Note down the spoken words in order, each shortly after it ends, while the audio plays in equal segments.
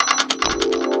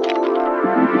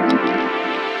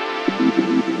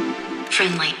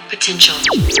friendly potential.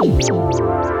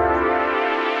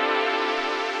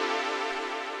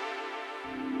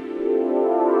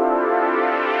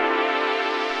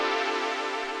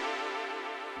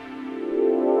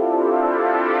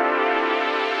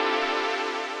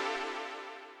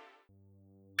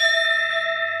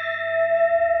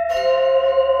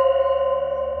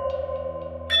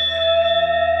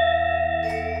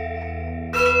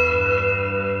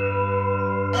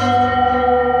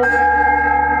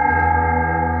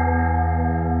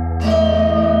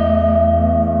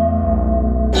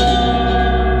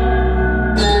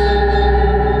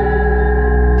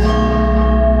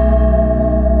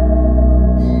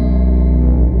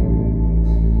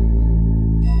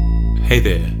 Hey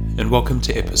there, and welcome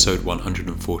to episode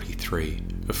 143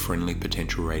 of Friendly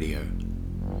Potential Radio.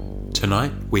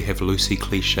 Tonight we have Lucy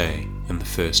Cliche in the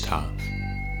first half,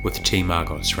 with T.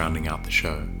 Margos rounding out the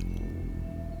show.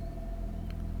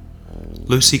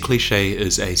 Lucy Cliche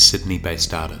is a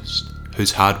Sydney-based artist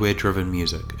whose hardware-driven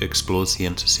music explores the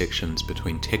intersections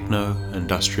between techno,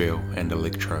 industrial, and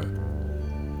electro.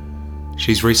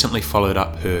 She's recently followed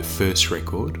up her first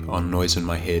record, On Noise in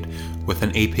My Head, with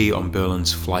an EP on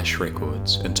Berlin's Fleisch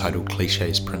Records entitled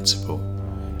Cliche's Principle,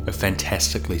 a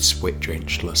fantastically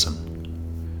sweat-drenched listen.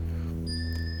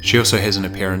 She also has an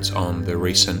appearance on the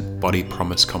recent Body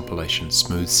Promise compilation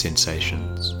Smooth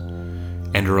Sensations,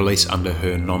 and a release under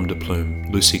her nom de plume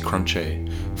Lucy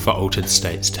Cronche for Altered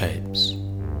States tapes.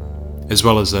 As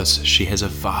well as this, she has a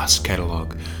vast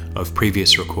catalogue of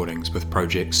previous recordings with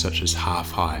projects such as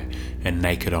Half High and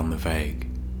Naked on the Vague.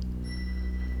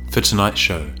 For tonight's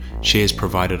show, she has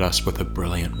provided us with a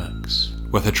brilliant mix,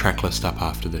 with a track list up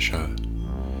after the show.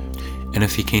 And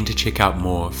if you're keen to check out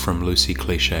more from Lucy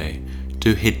Cliche,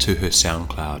 do head to her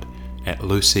SoundCloud at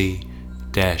Lucy-Cliche,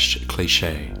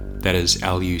 that is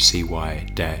Lucy-Cliche,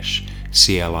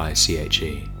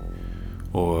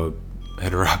 or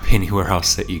hit her up anywhere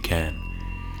else that you can.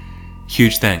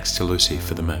 Huge thanks to Lucy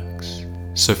for the mix.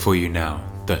 So for you now,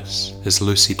 this is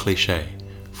Lucy Cliche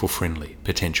for Friendly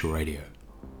Potential Radio.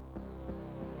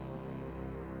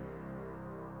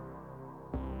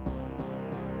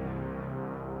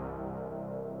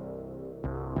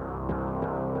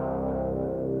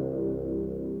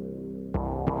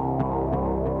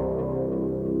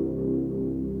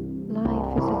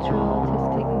 Life is a true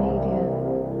artistic medium.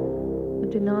 A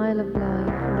denial of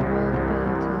life and the world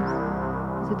about us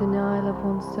is a denial of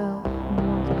oneself and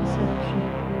one's perception.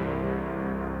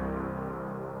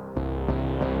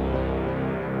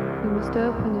 You must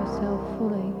open yourself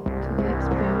fully to the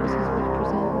experiences which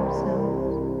present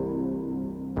themselves.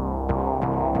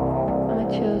 I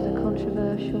chose a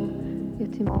controversial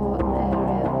yet important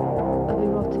area of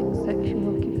erotic sexual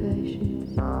occupations.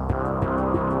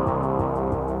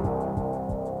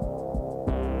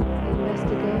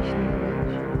 Investigation of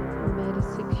which I made a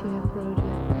 6-year project.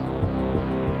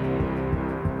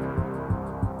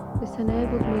 This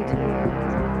enabled me to work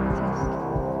as an artist,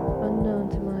 unknown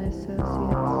to my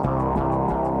associates,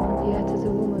 and yet as a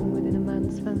woman within a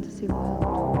man's fantasy world.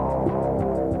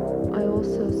 I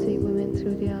also see women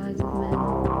through the eyes of men.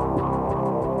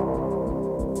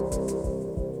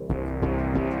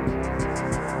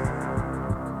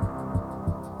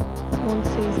 One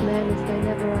sees men as they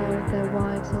never are of their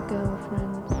wives or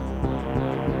girlfriends.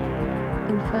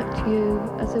 In fact, you,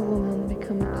 as a woman,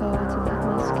 become a part of that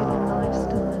masculine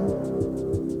lifestyle.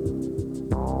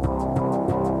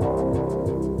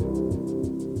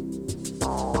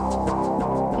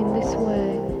 In this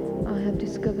way, I have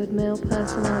discovered male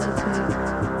personality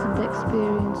and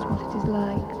experienced what it is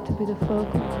like to be the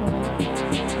focal point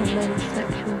of men's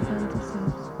sexual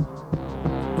fantasies.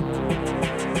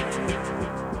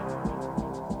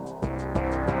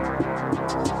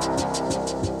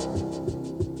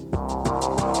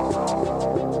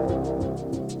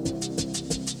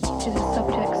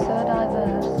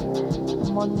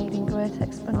 One needing great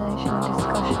explanation and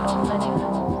discussion on many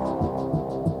levels.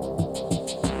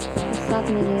 The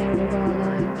saddening era of our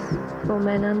lives, for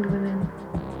men and women,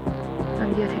 and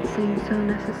yet it seems so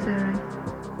necessary.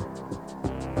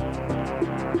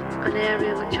 An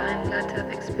area which I am glad to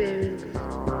have experienced,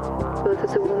 both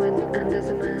as a woman and as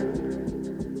a man.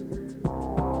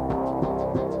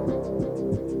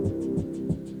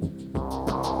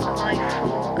 A life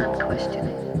full and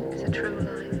questioning is a true life.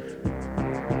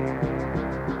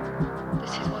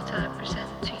 This is what I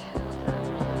present to you.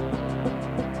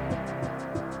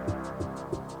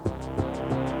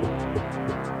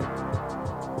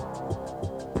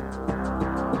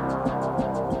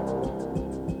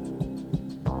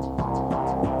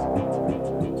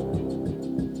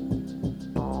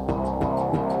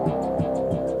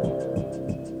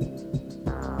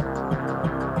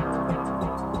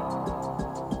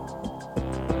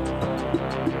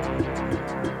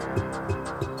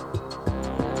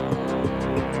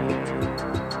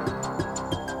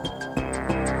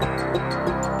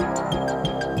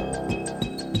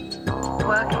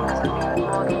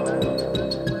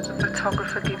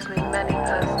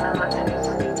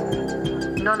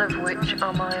 of which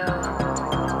are my own.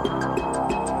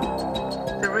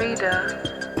 The reader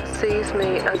sees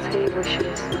me as he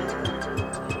wishes.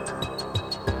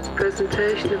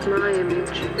 Presentation of my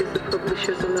image is the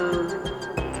publisher's alone.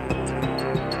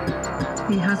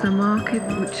 He has a market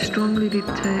which strongly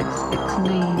dictates its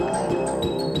needs.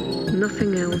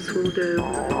 Nothing else will do.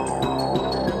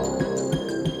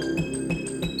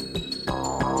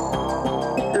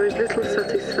 There is little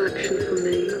satisfaction for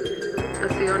me,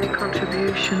 as the only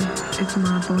contribution is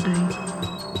my body.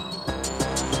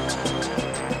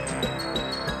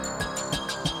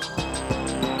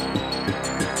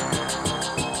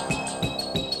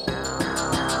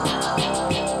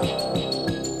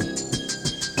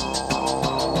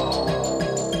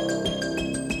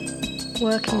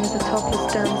 Working as a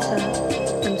topless dancer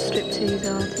and striptease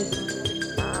artist.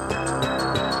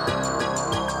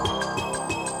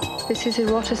 This is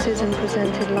eroticism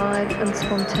presented live and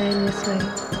spontaneously.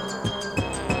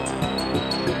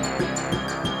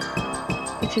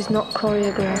 It is not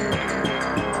choreographed.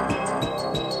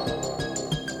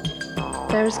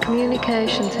 There is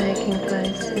communication taking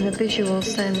place in a visual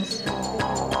sense.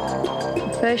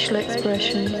 The facial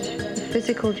expressions, the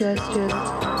physical gestures,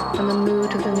 and the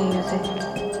mood of the music.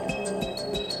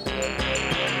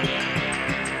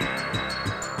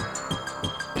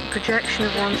 Projection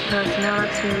of one's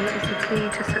personality is the key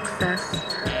to success,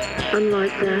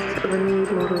 unlike that of a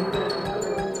nude model.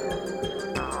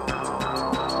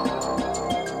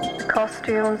 The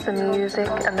costumes, the music,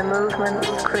 and the movements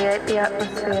create the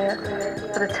atmosphere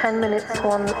for the 10 minutes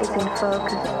one is in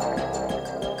focus.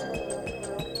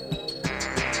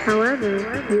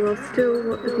 However, you are still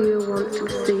what the viewer wants to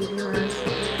perceive you as,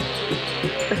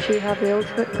 but you have the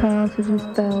ultimate power to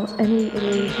dispel any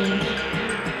illusions.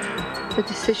 The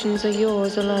decisions are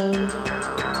yours alone.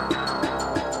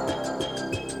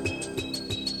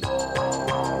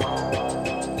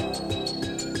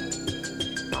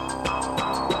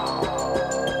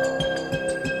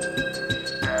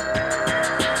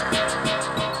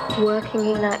 Working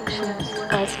in actions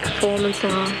as performance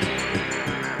art.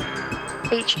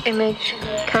 Each image,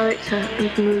 character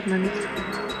and movement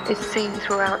is seen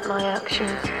throughout my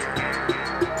actions.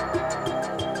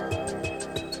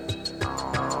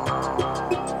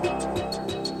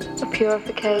 A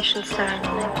purification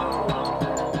ceremony.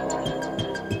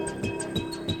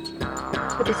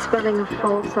 The dispelling of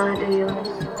false ideals.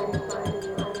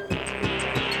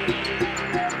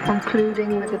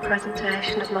 Concluding with the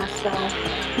presentation of myself.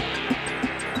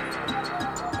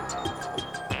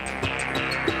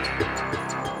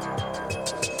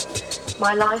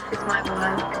 My life is my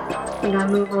work, and I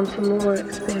move on to more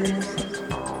experiences.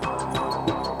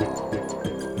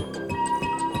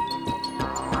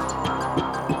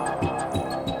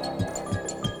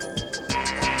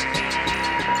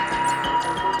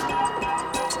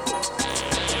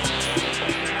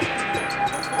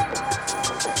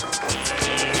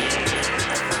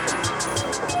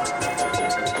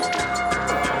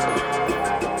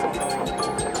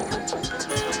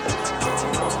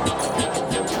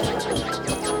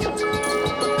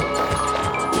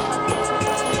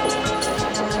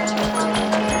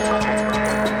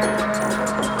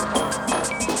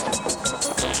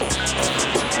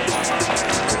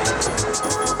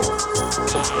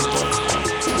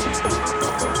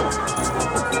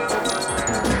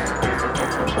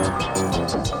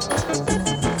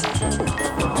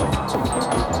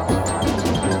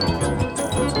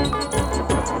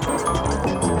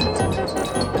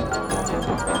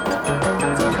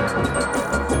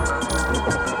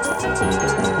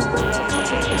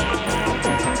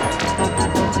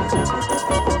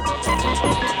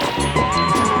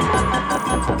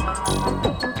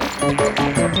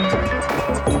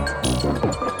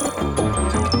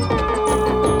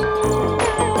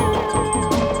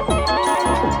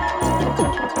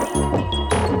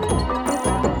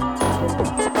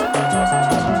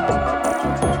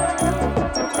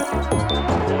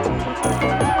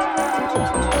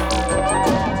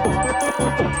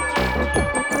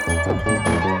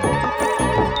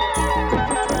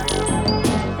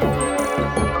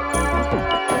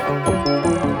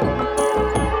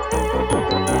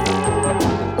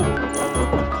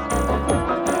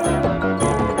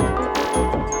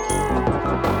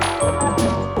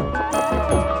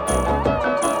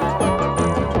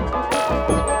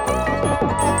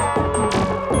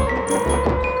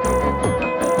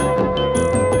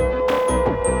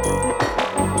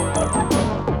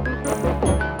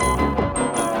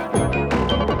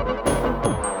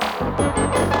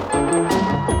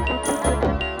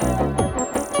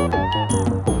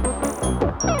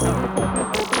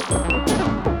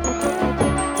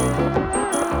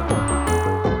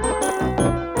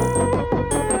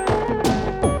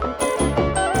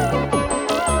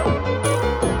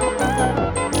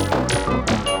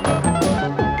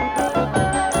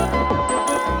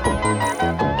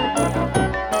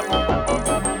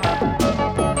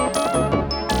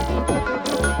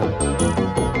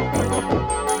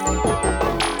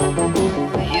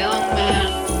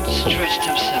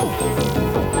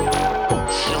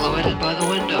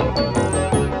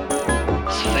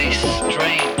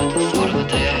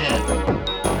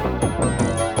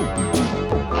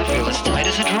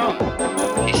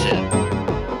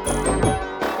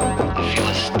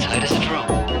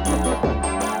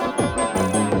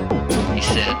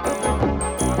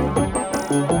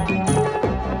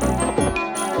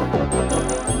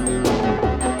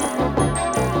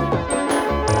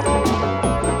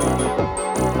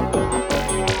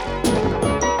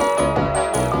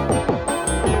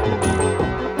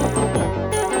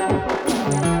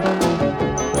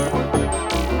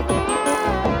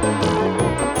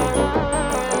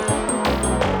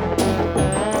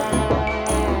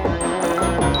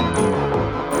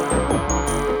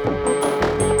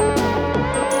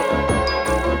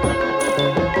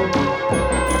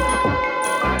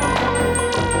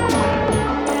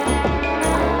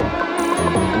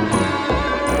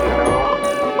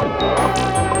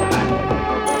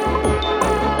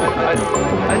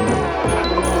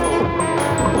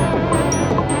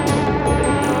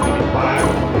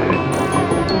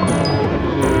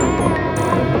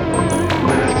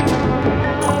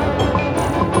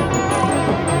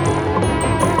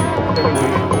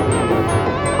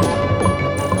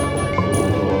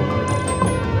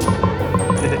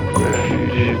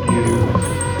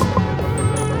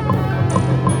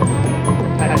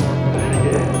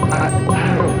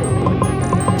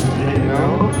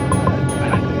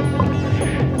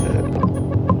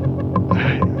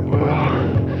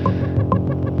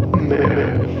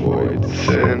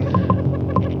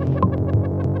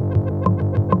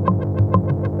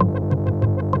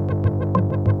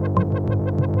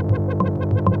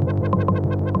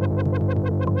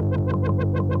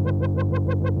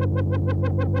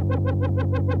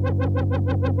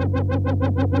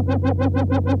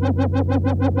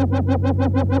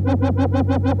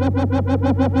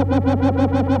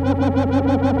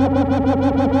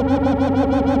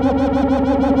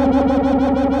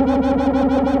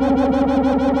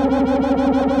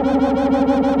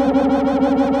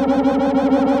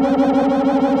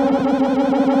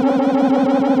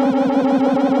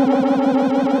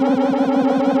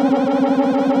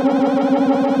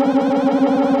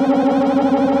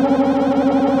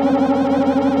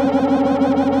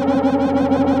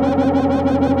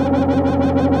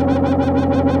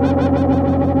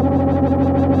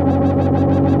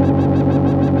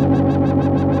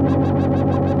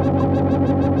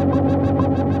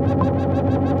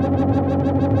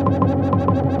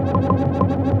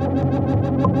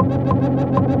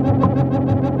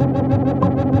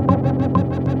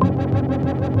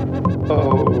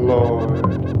 Oh Lord,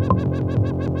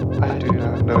 I do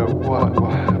not know what will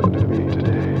happen to me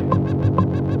today.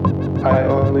 I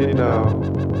only know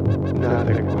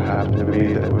nothing will happen to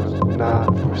me that was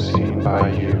not foreseen by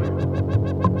you.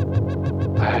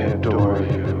 I adore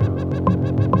you.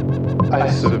 I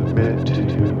submit to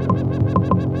you.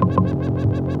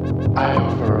 I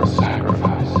offer a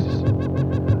sacrifice.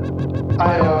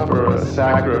 I offer a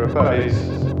sacrifice.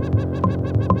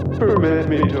 Permit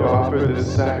me to offer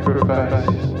this sacrifice.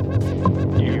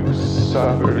 You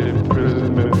suffered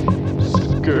imprisonment,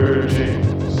 scourging,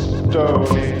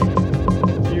 stoning.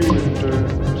 You endured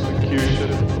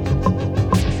persecution.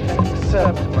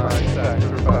 Accept my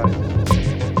sacrifice.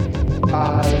 I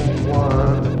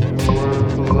want your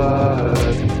blood.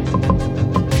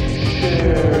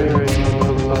 Sharing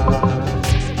your blood.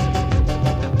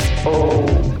 Oh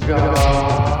God.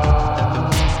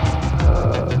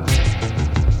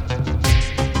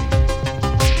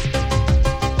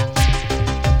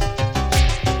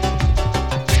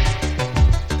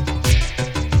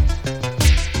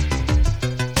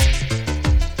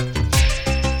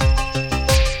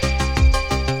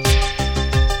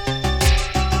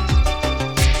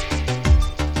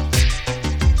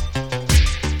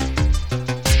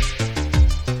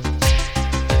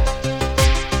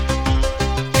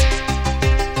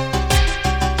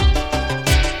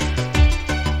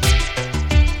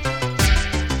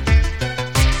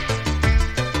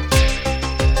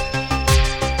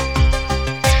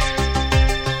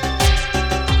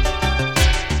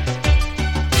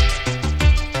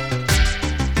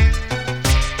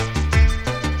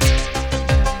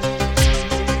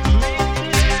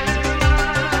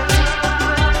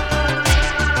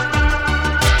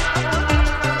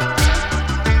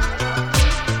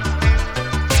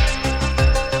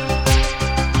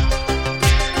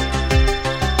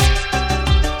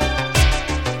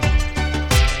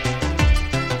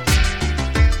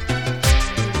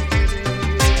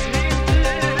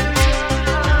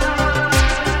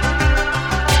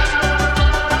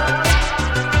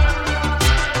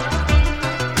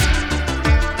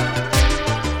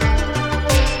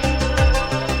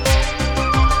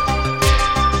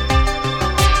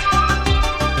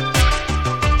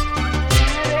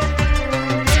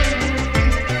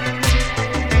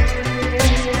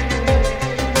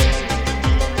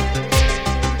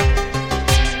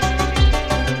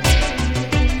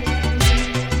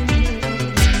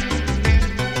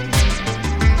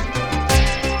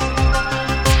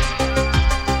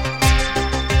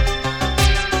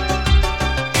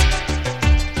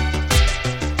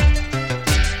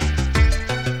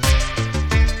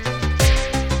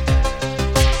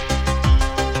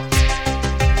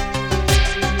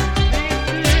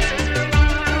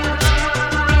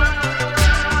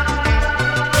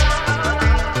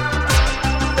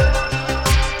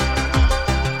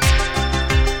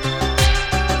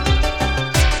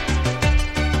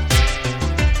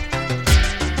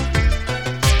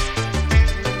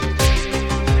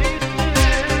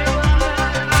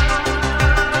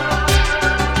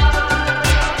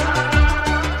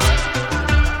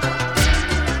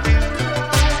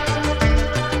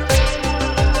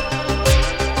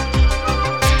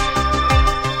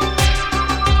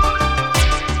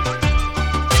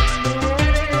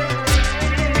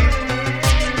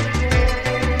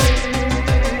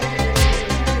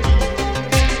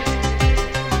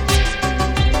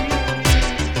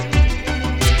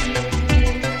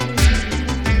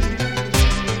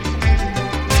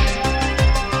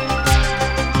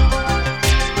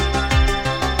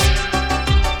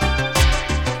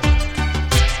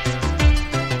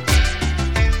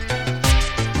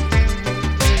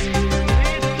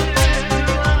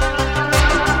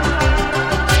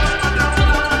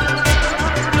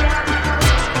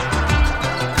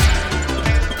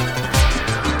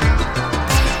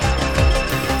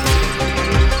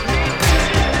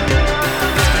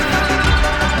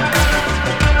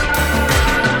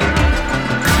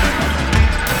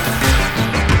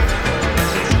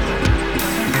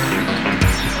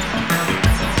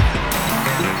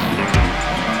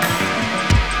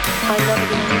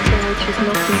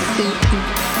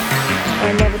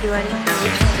 do anything.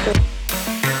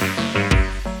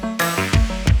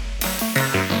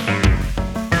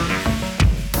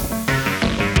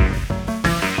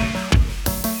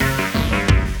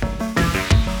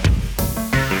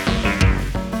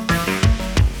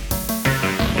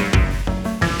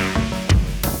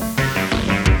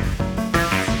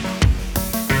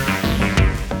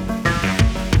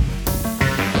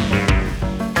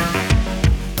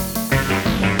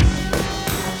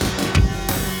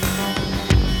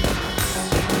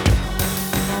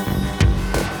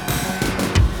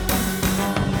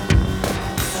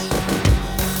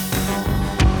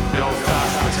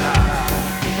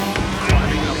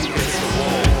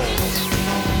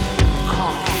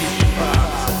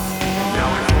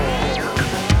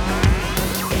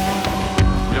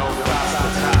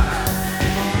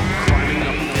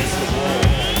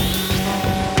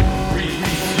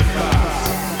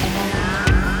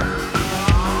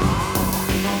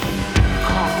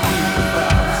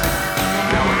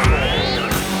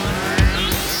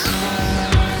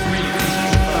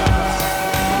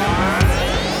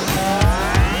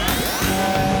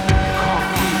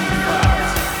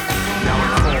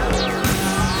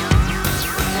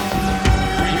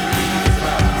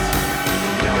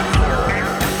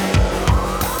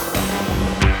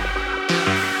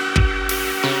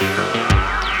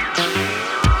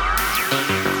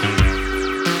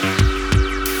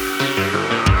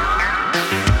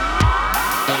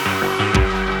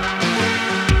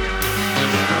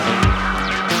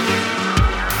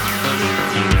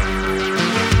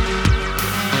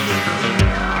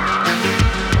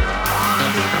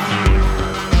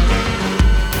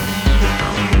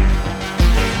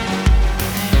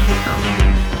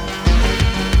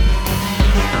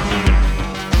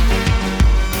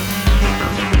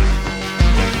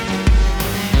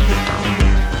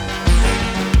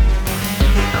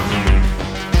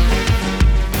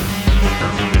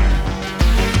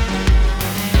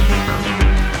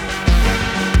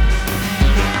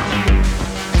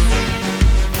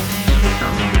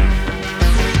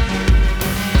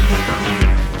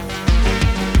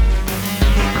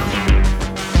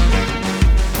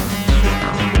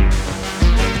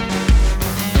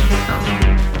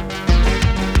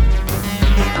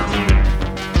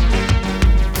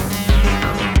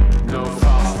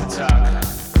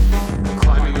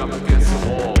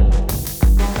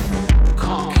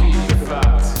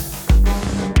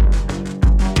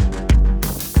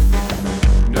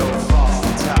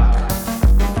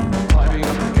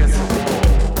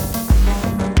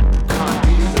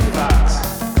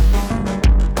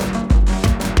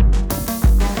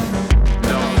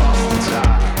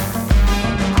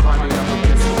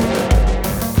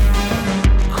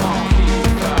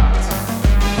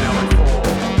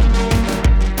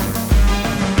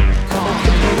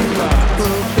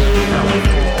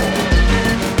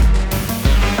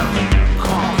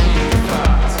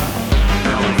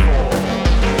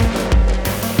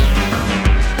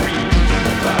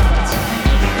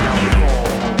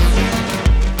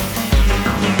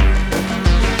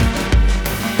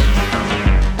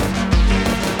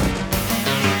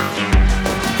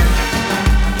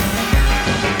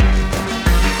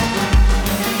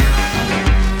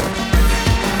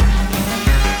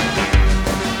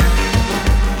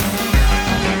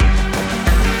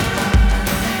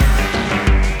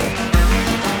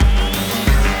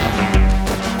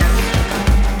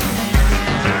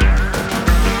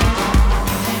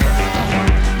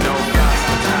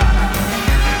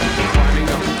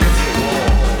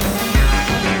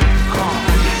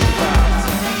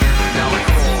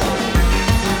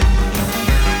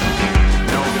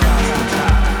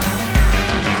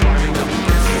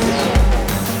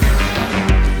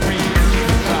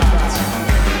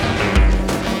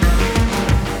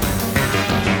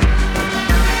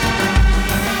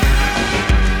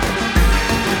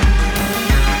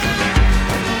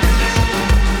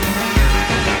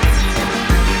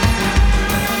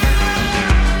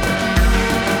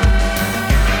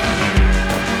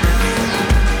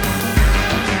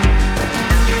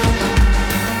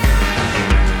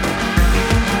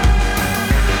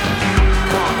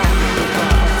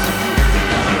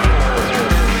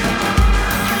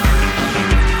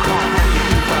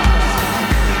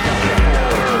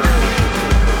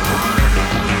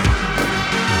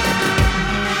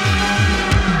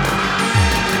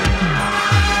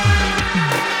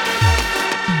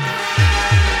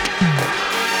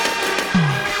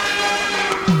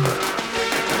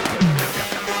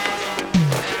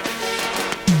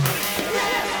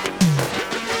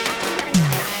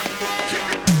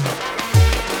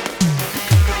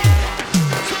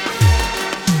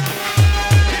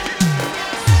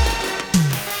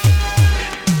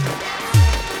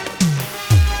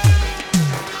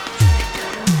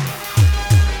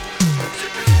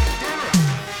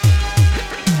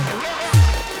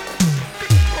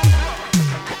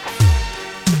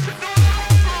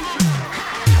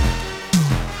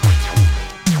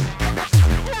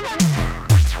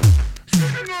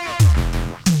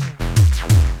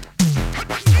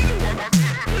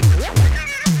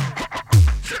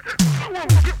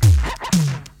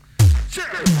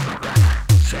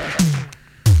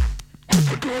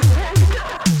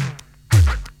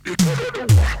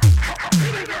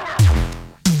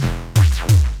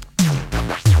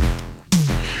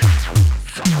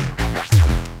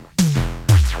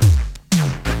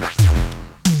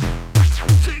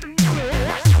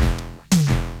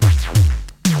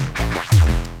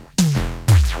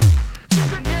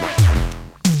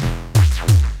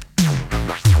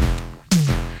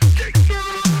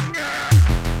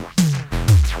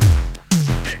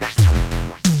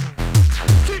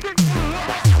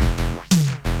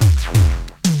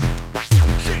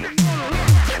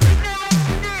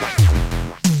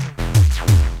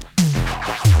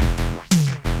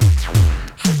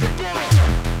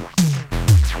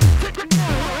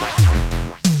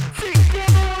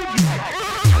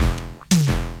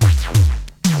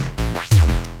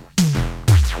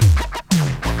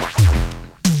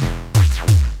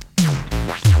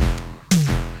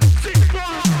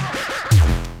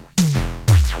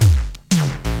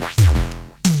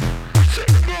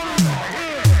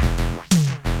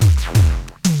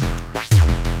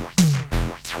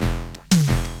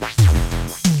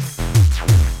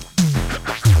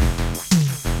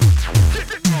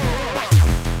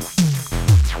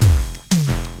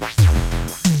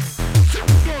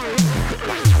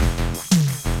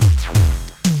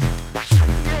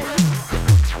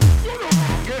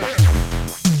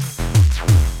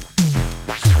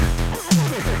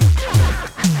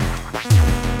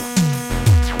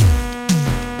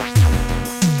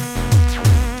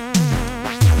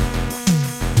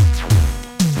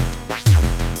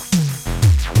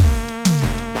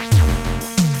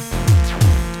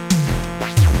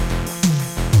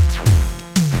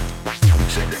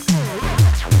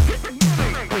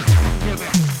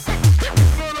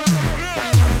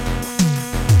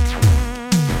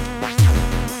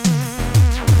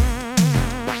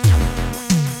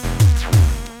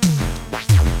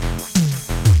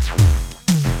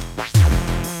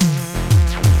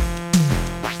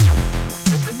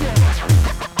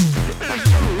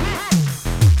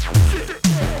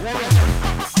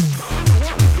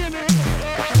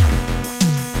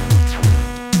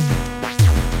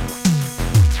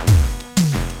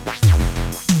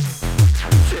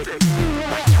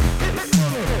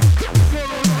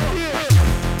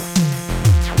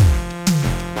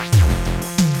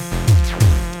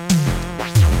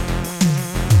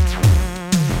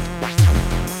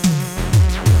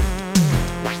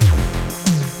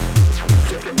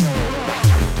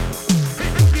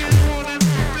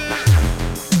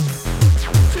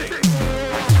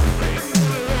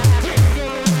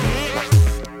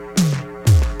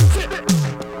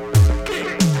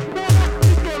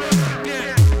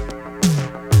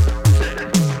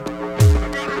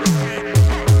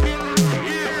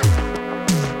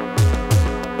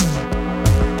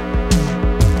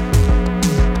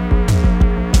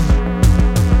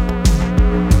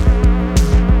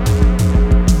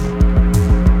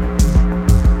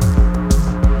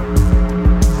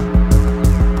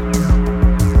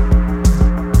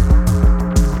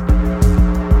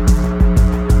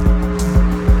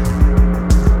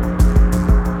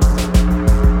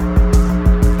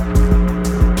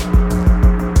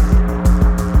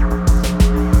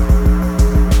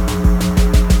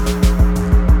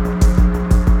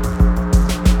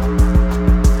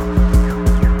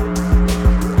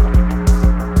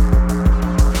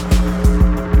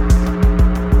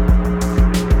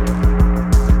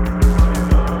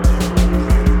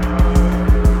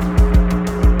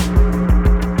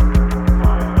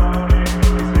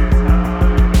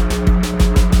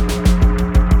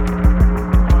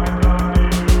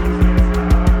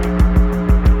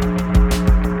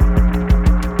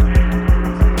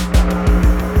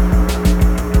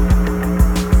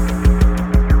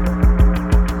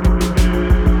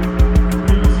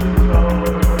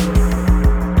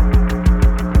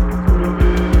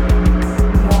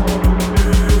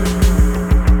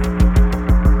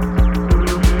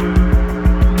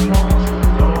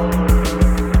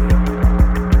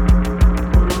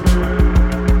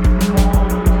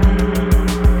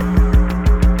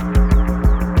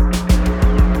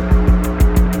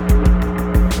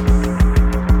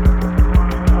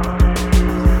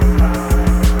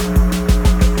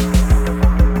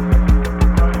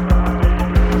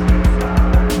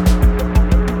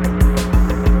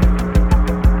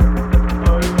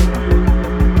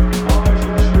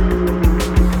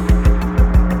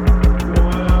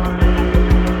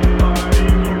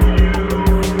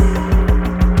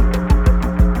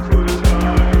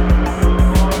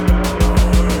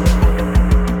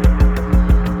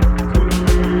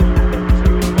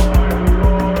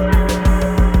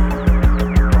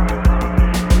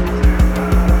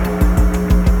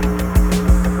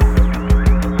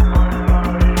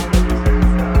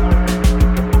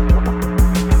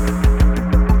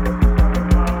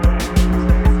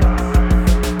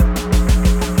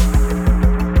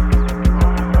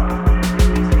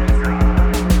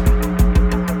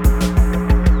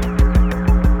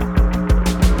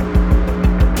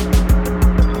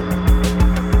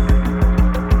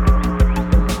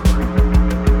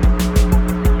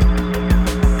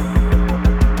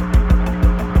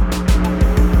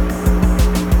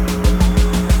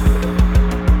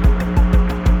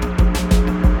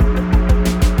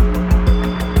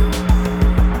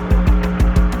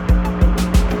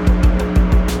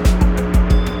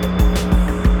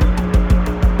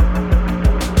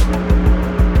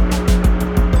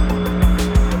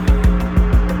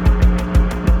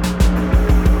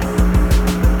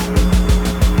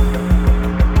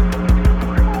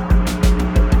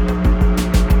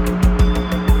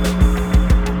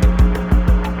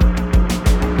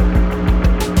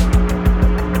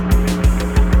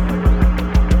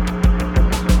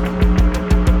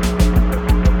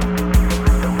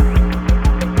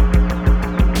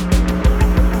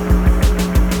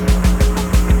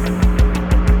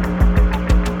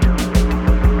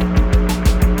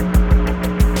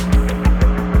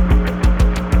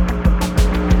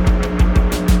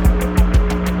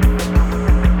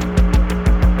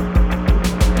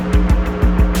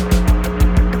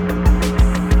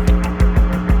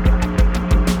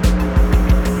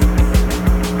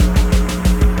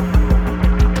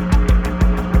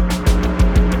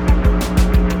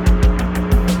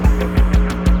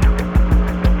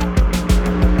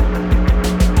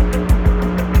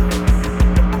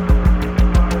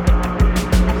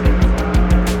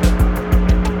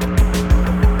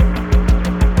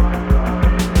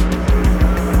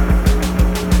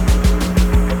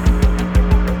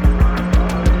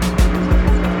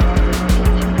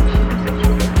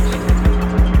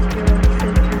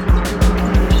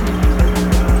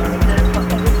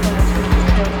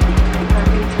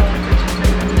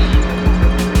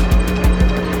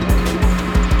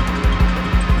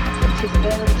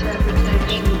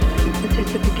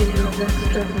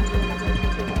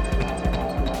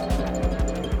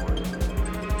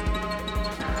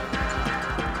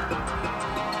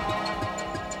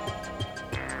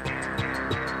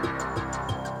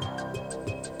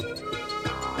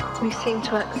 We seem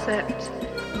to accept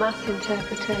mass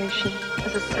interpretation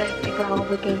as a safety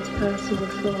valve against personal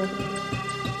thought.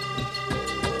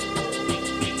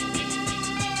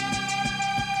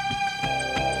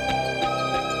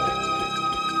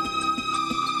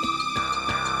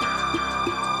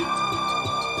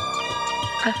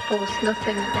 I force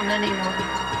nothing on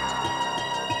anyone.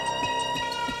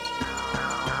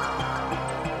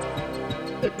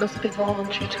 It must be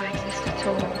voluntary to exist at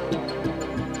all.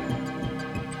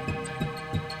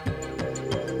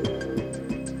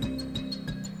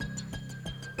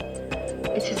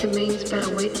 It is a means by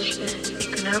which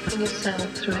you can open yourself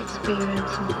through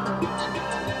experience and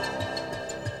thought.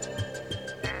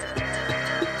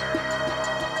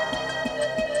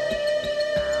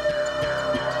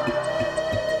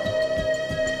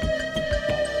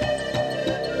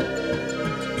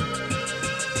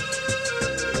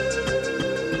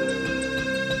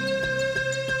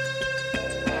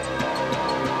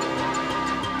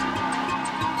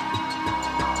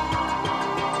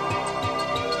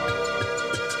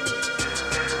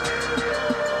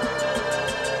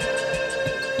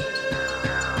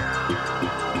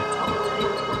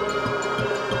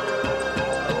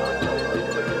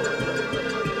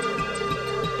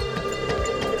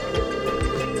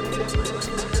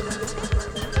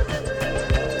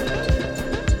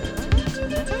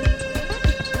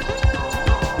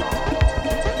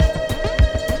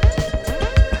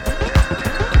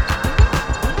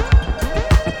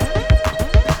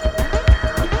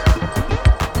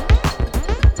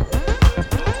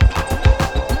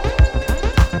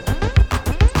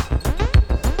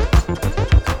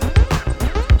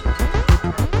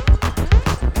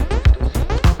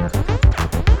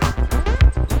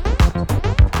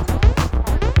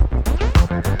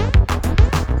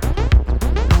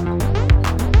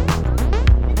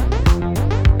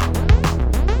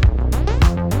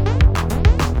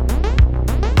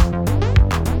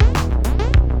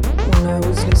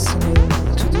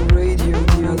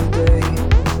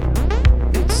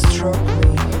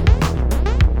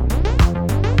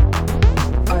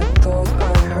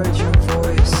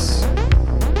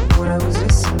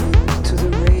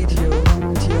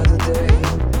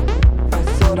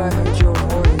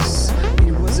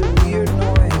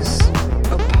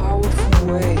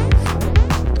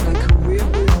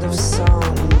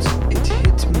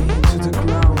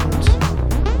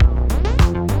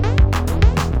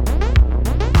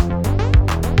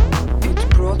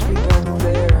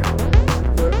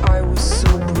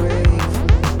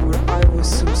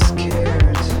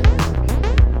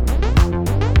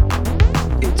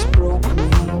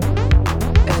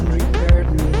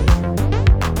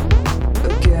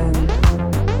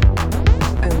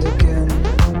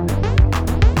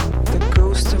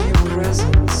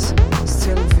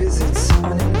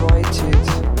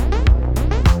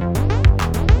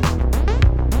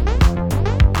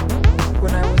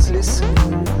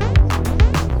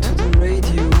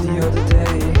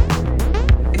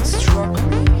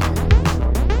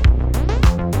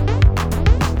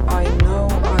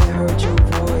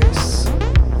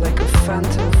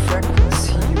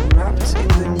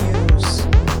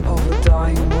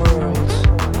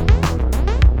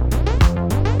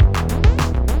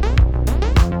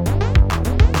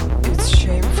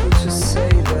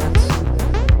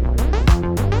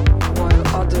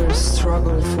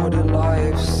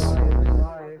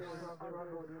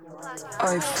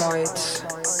 I fight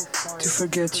to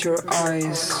forget your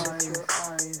eyes.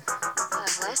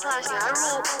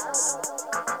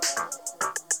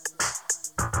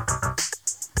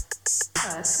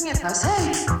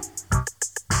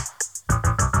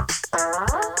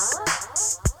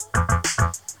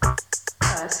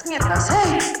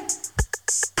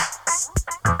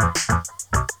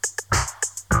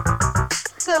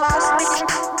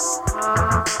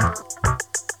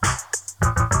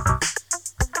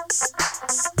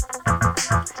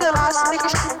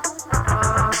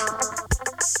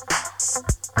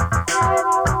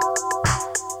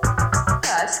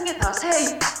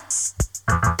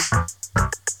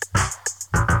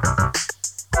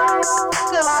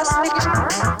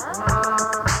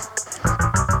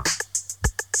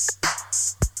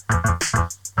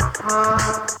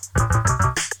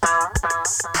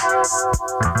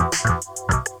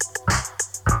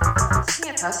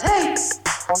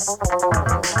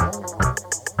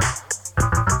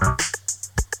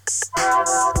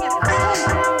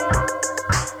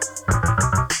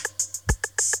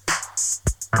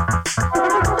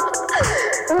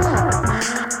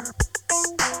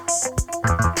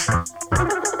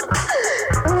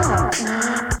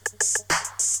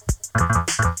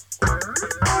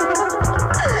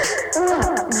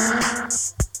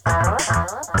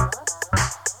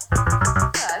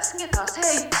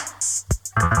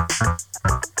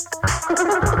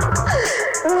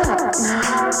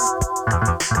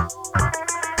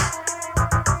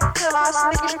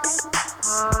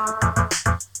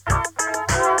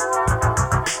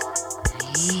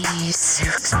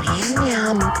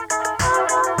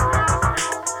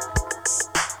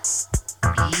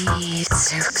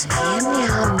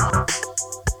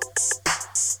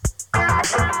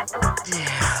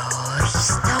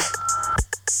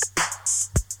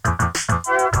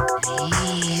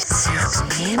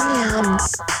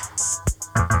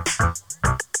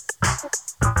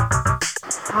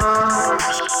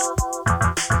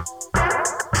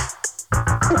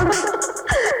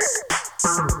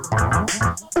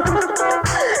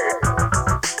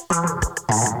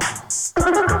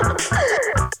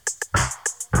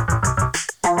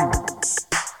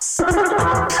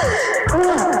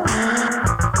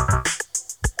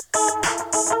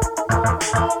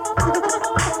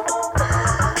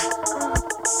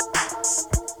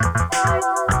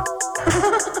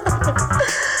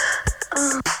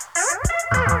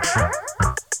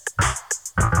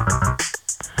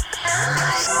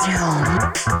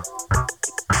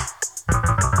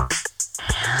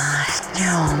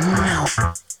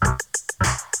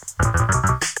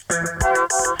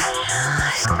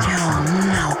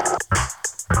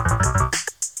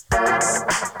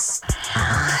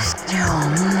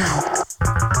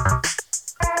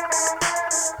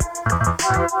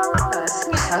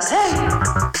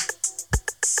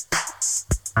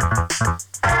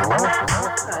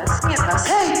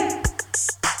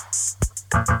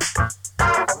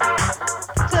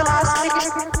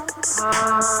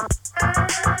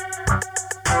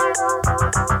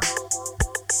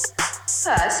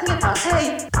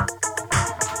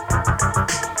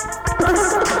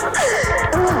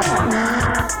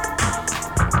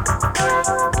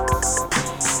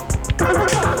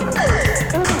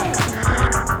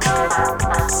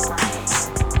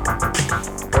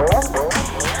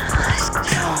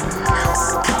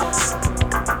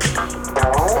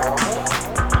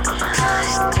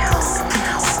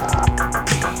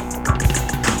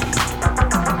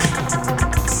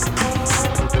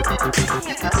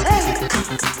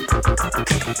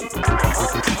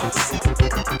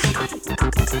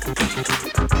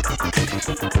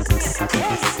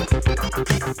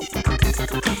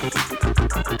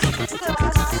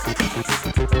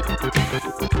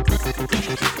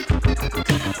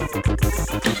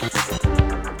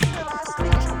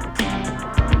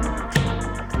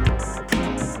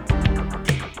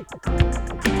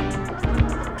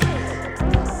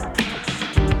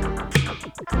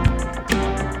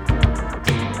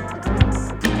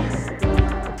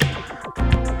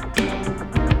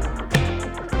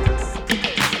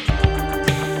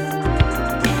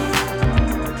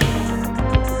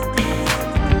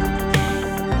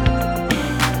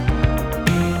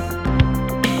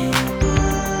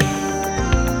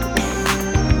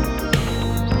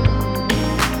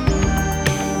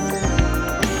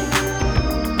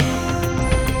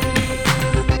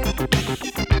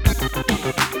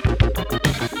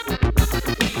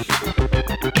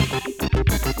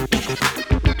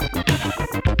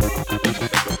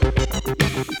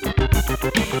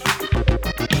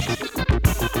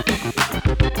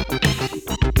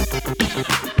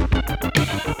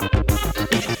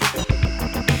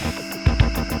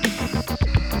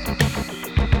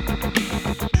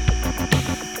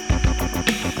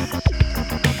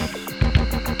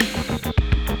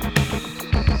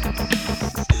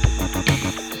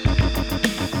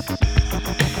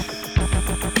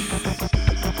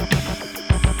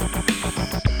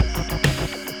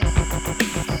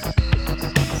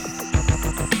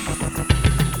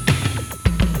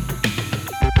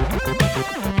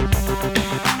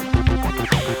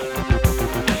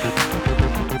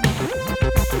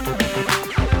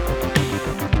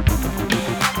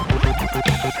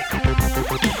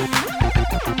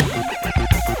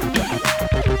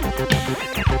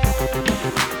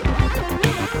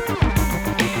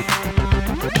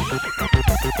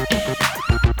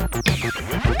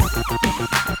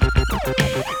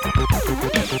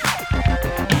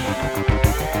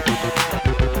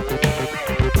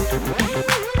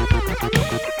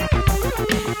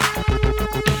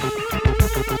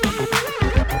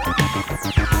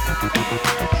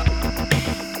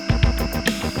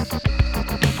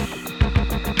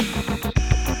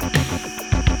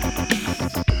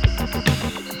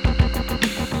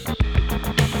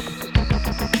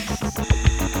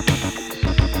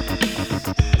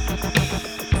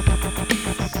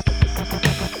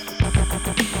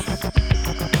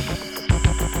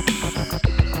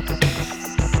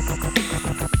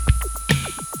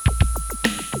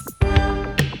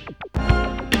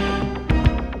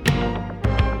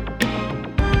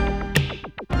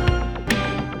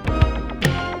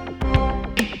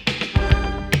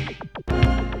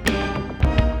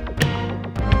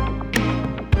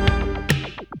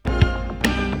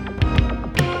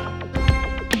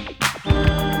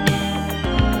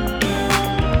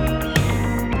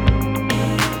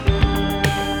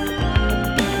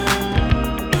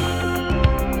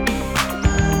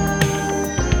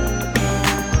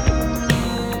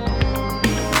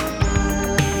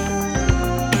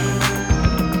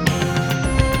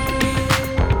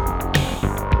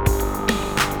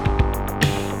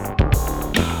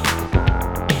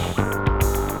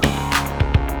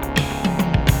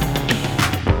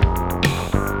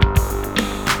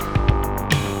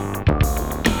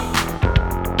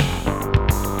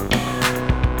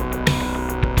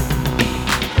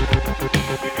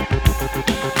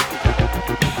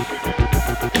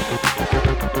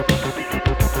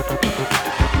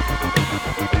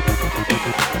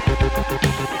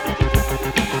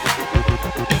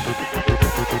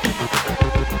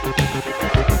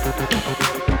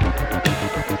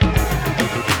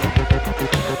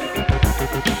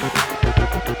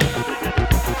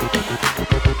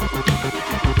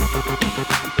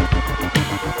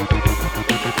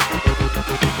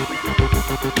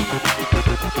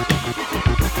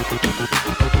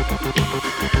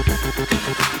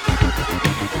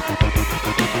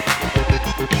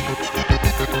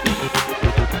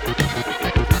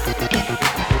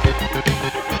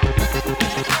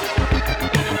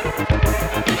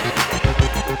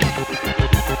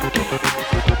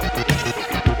 Music.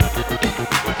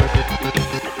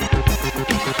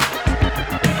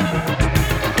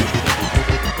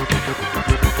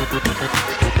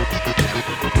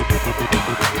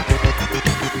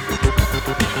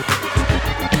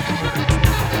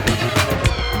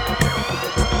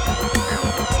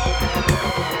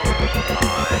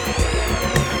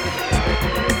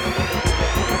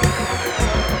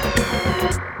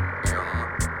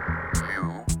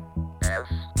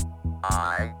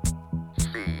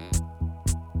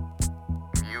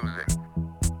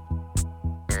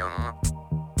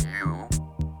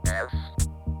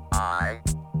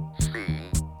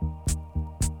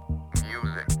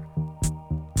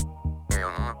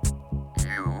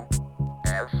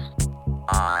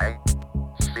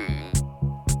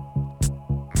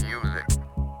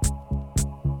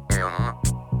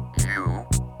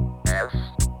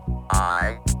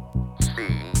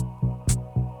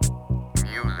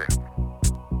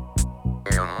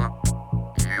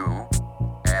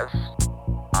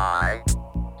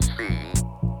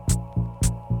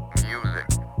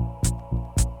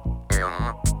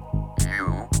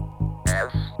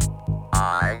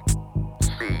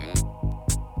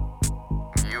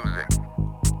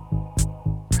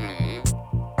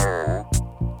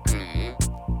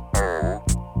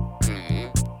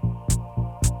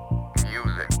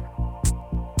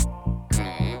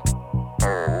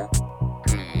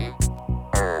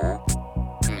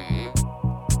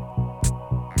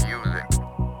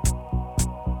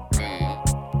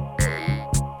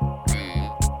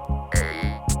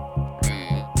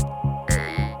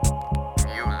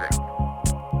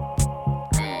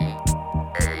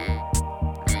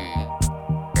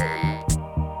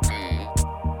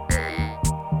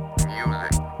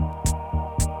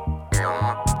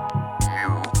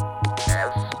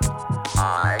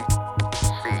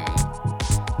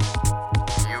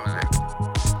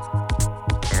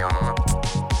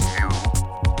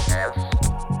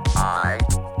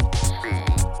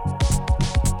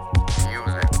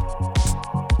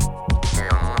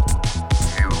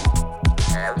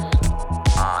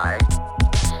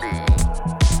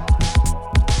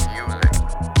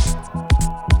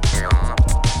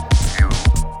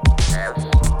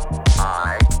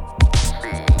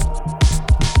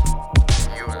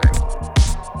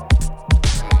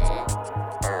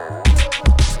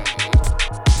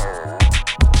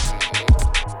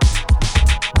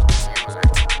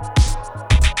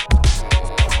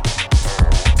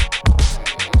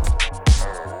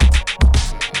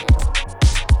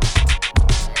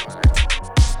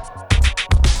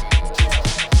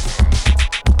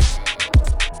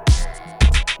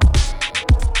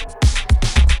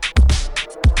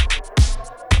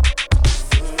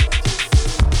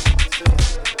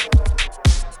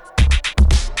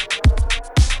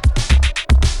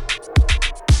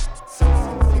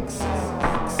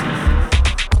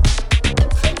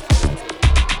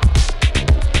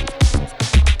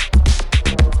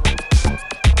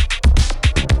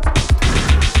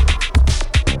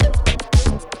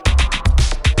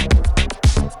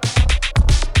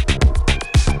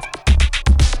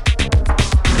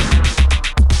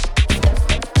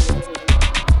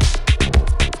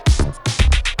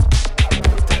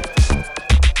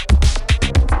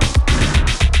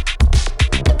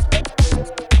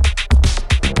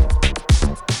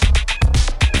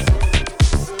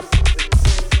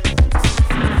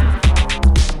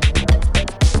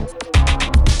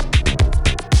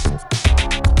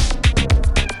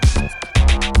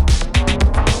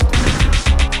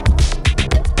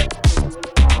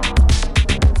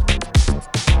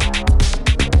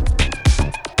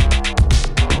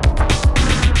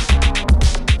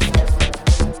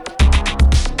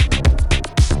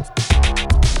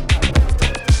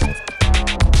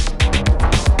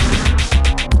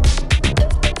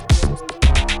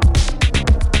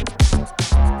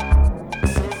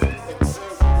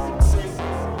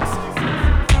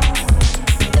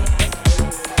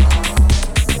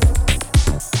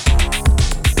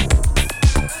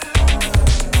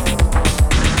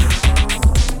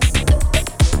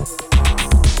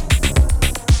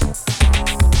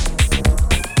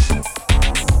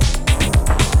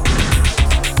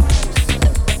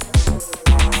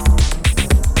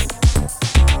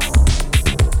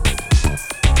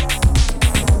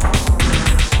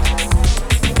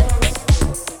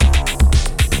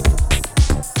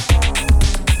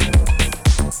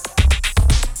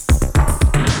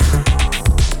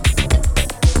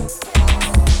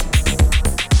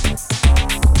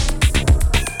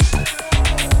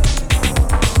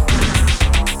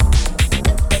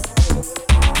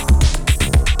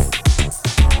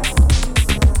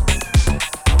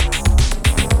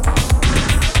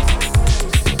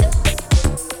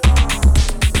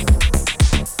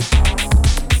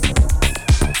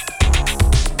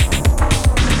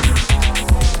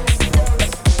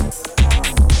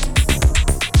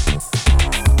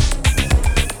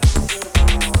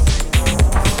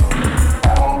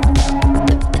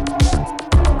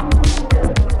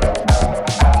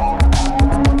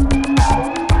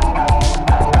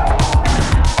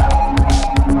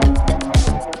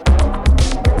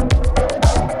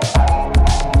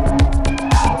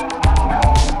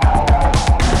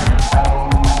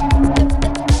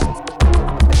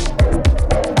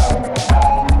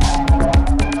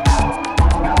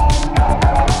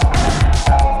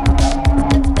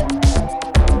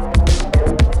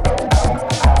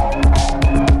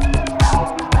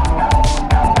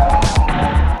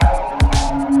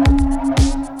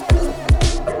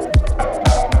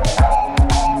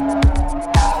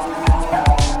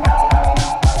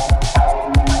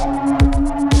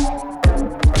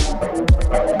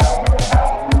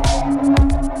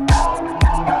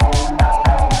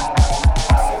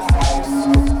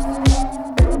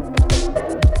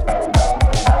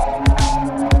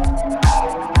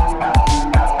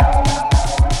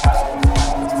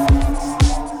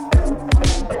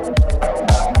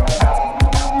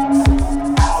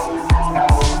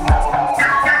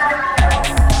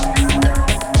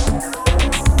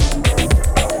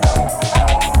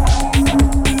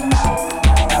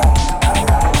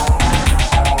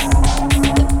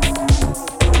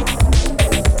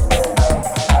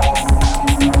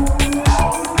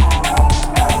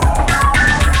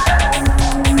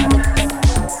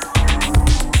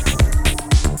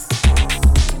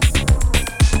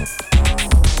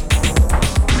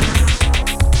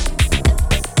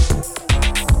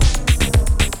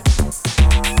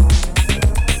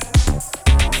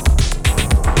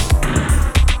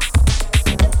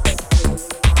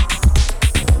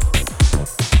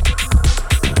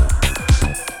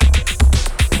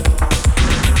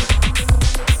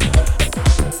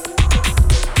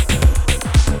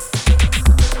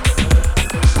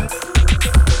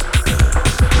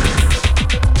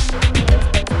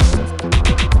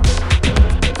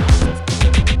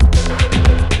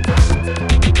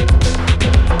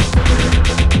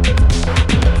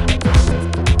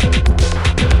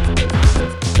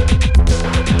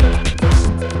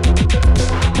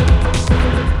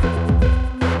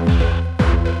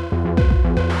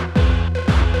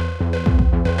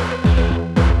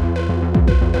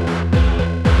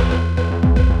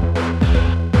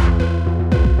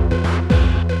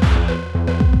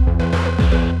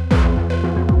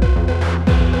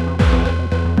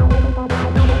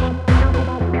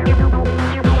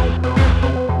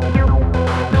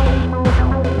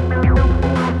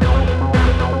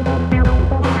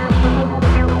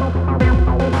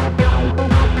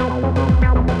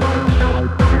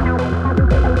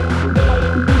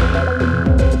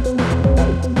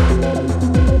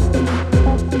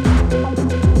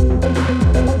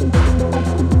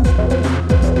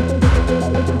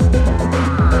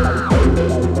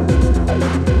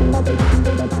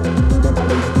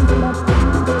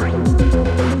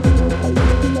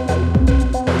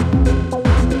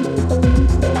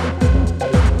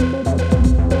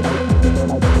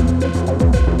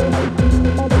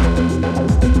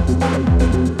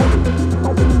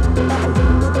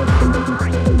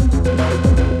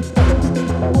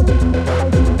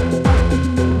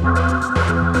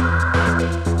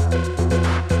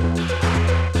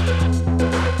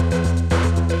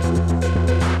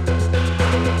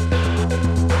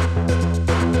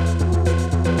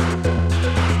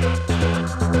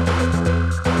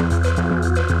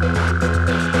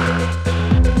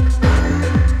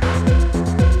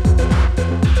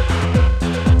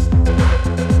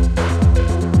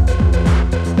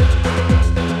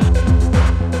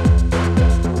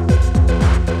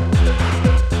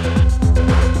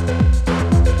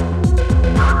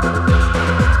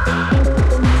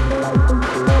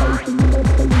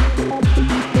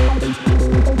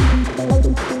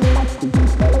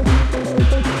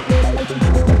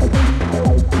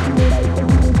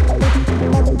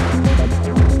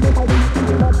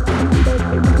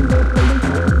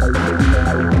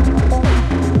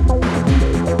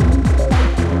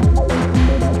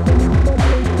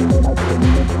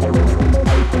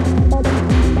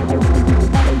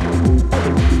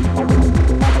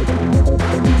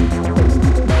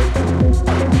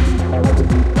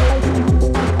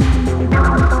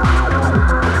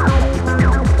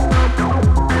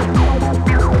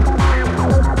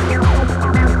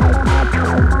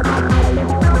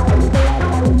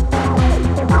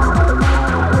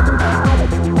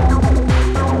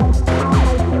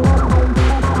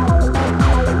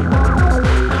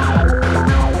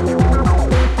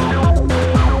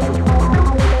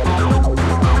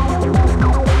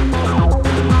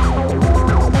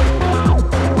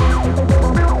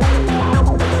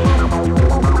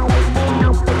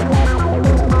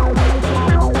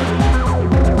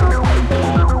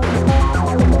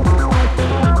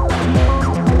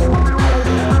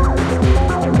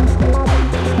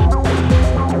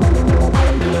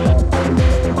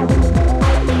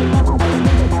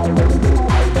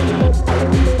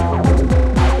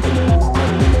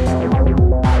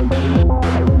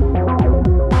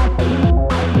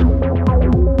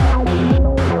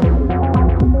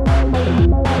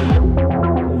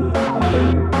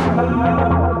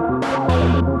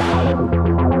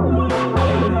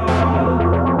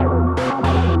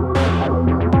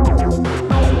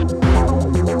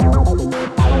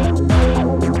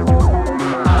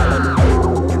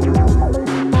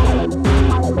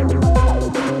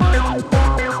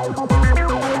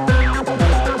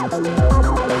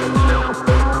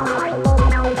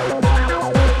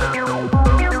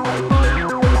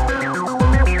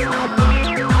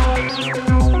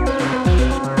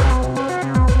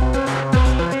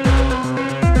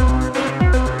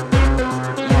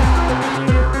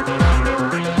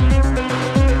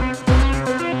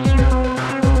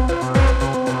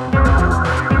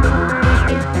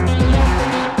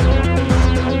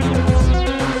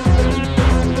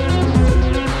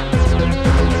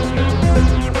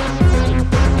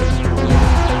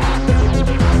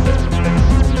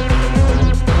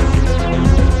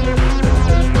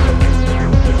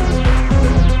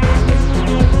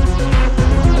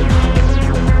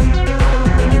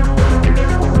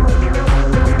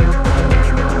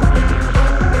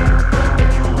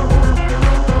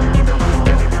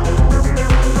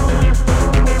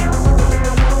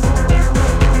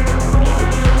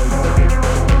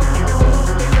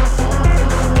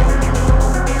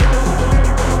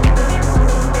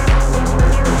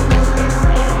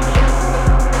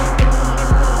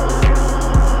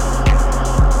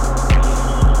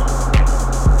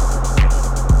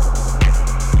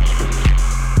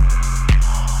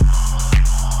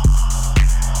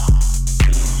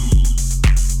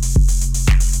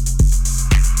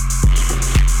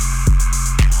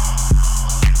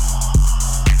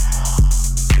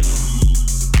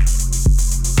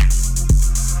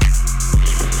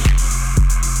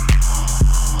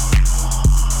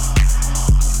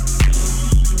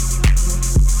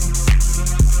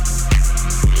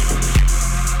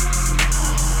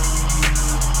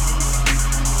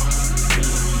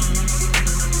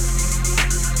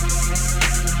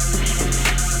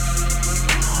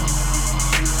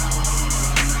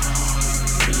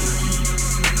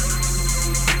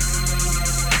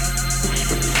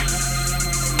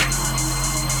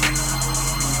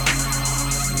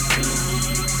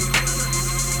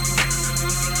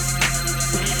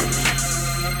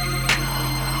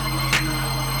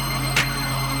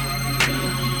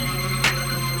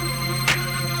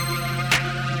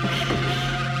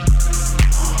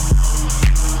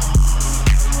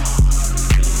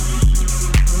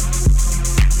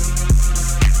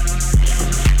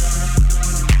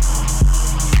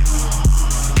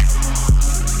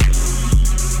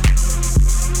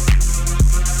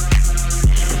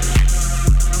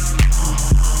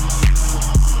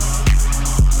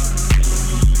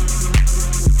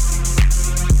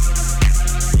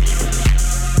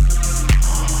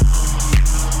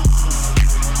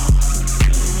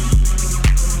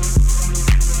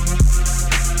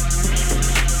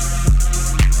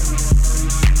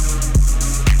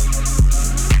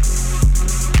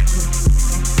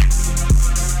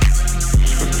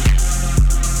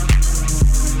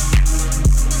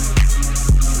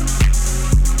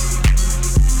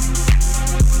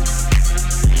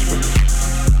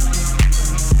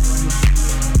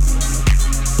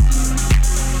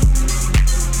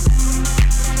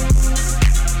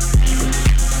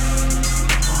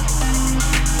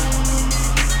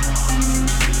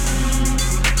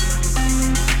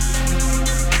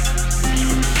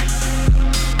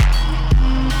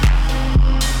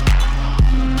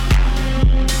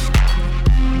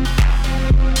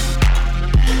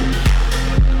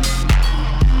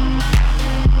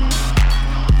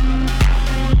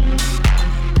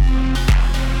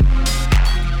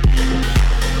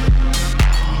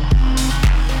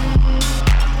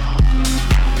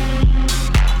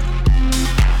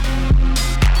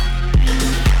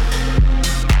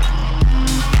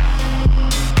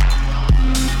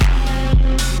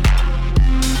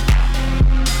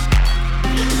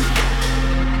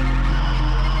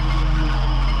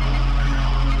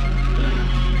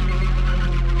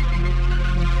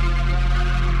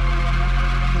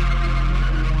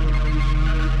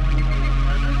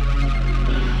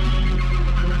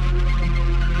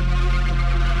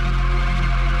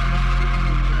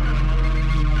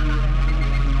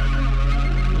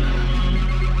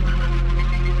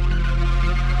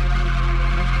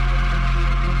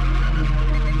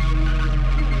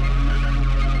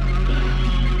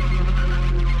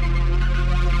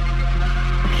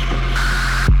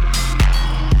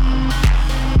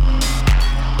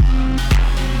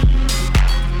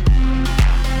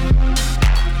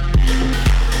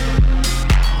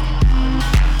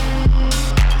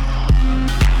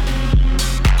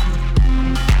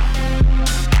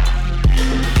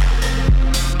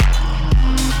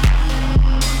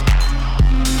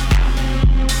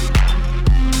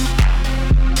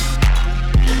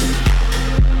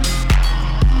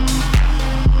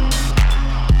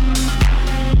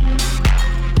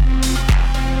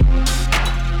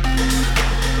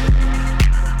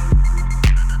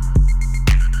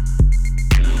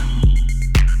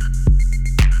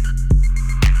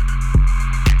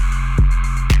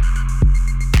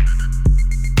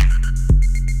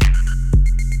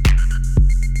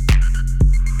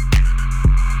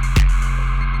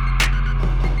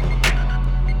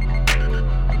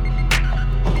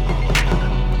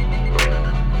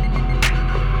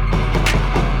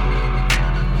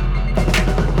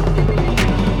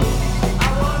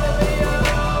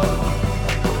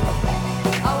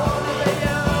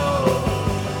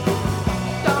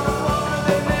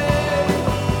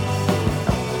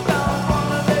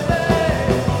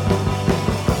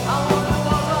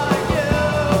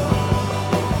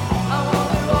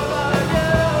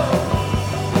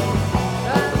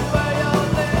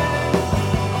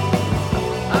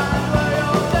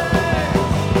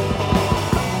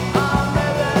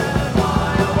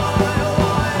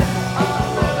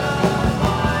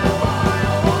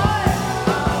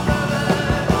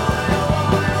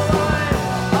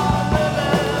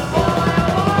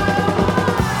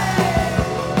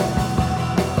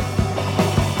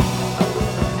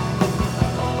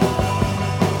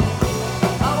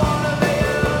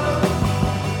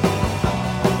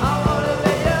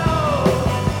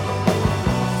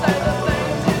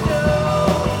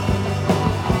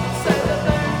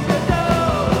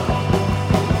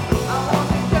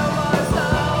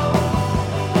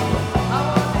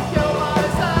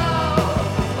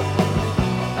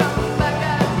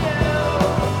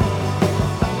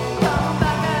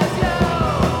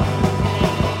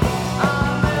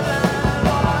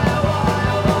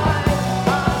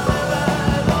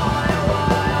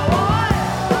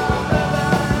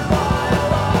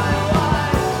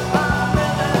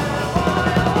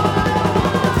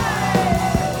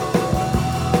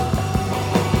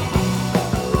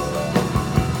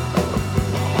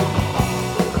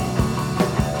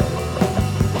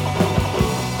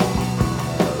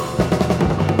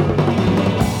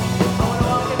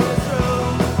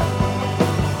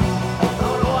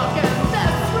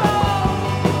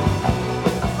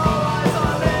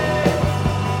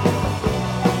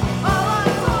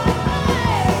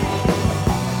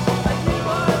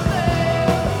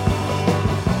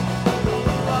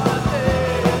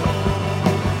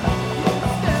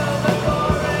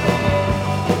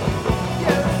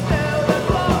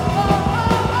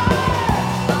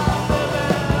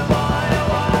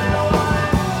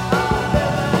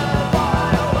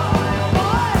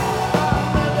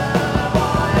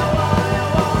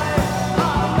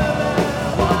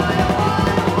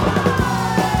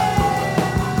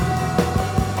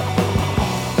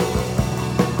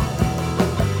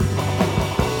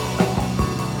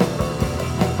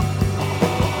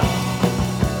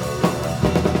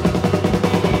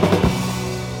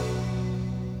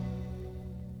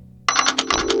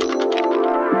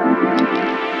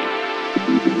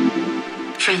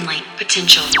 Friendly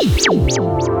Potential.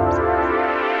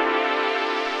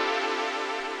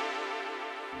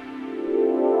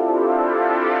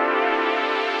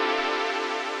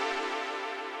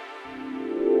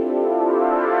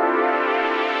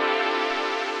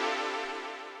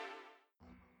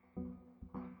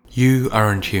 You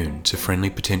are in tune to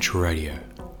Friendly Potential Radio,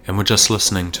 and we're just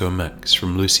listening to a mix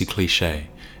from Lucy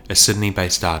Cliche, a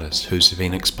Sydney-based artist who's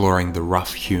been exploring the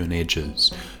rough-hewn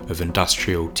edges of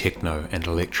industrial, techno and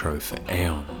electro for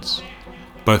aeons,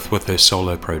 both with her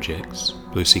solo projects,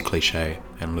 Lucy Cliche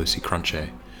and Lucy Crunchy,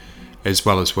 as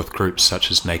well as with groups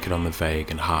such as Naked on the Vague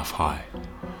and Half High.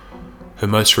 Her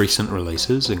most recent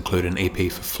releases include an EP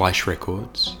for Fleisch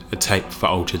Records, a tape for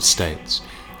Altered States,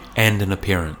 and an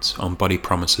appearance on Body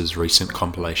Promise's recent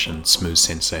compilation Smooth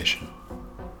Sensation.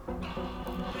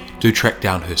 Do track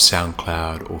down her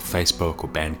SoundCloud or Facebook or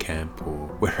Bandcamp or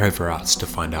wherever else to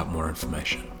find out more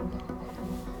information.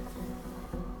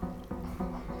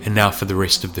 And now for the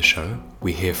rest of the show,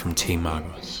 we hear from T.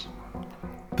 Margos.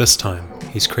 This time,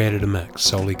 he's created a mix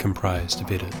solely comprised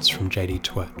of edits from JD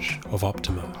Twitch of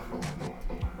Optimo.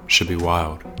 Should be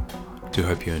wild. Do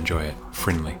hope you enjoy it.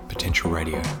 Friendly Potential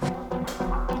Radio.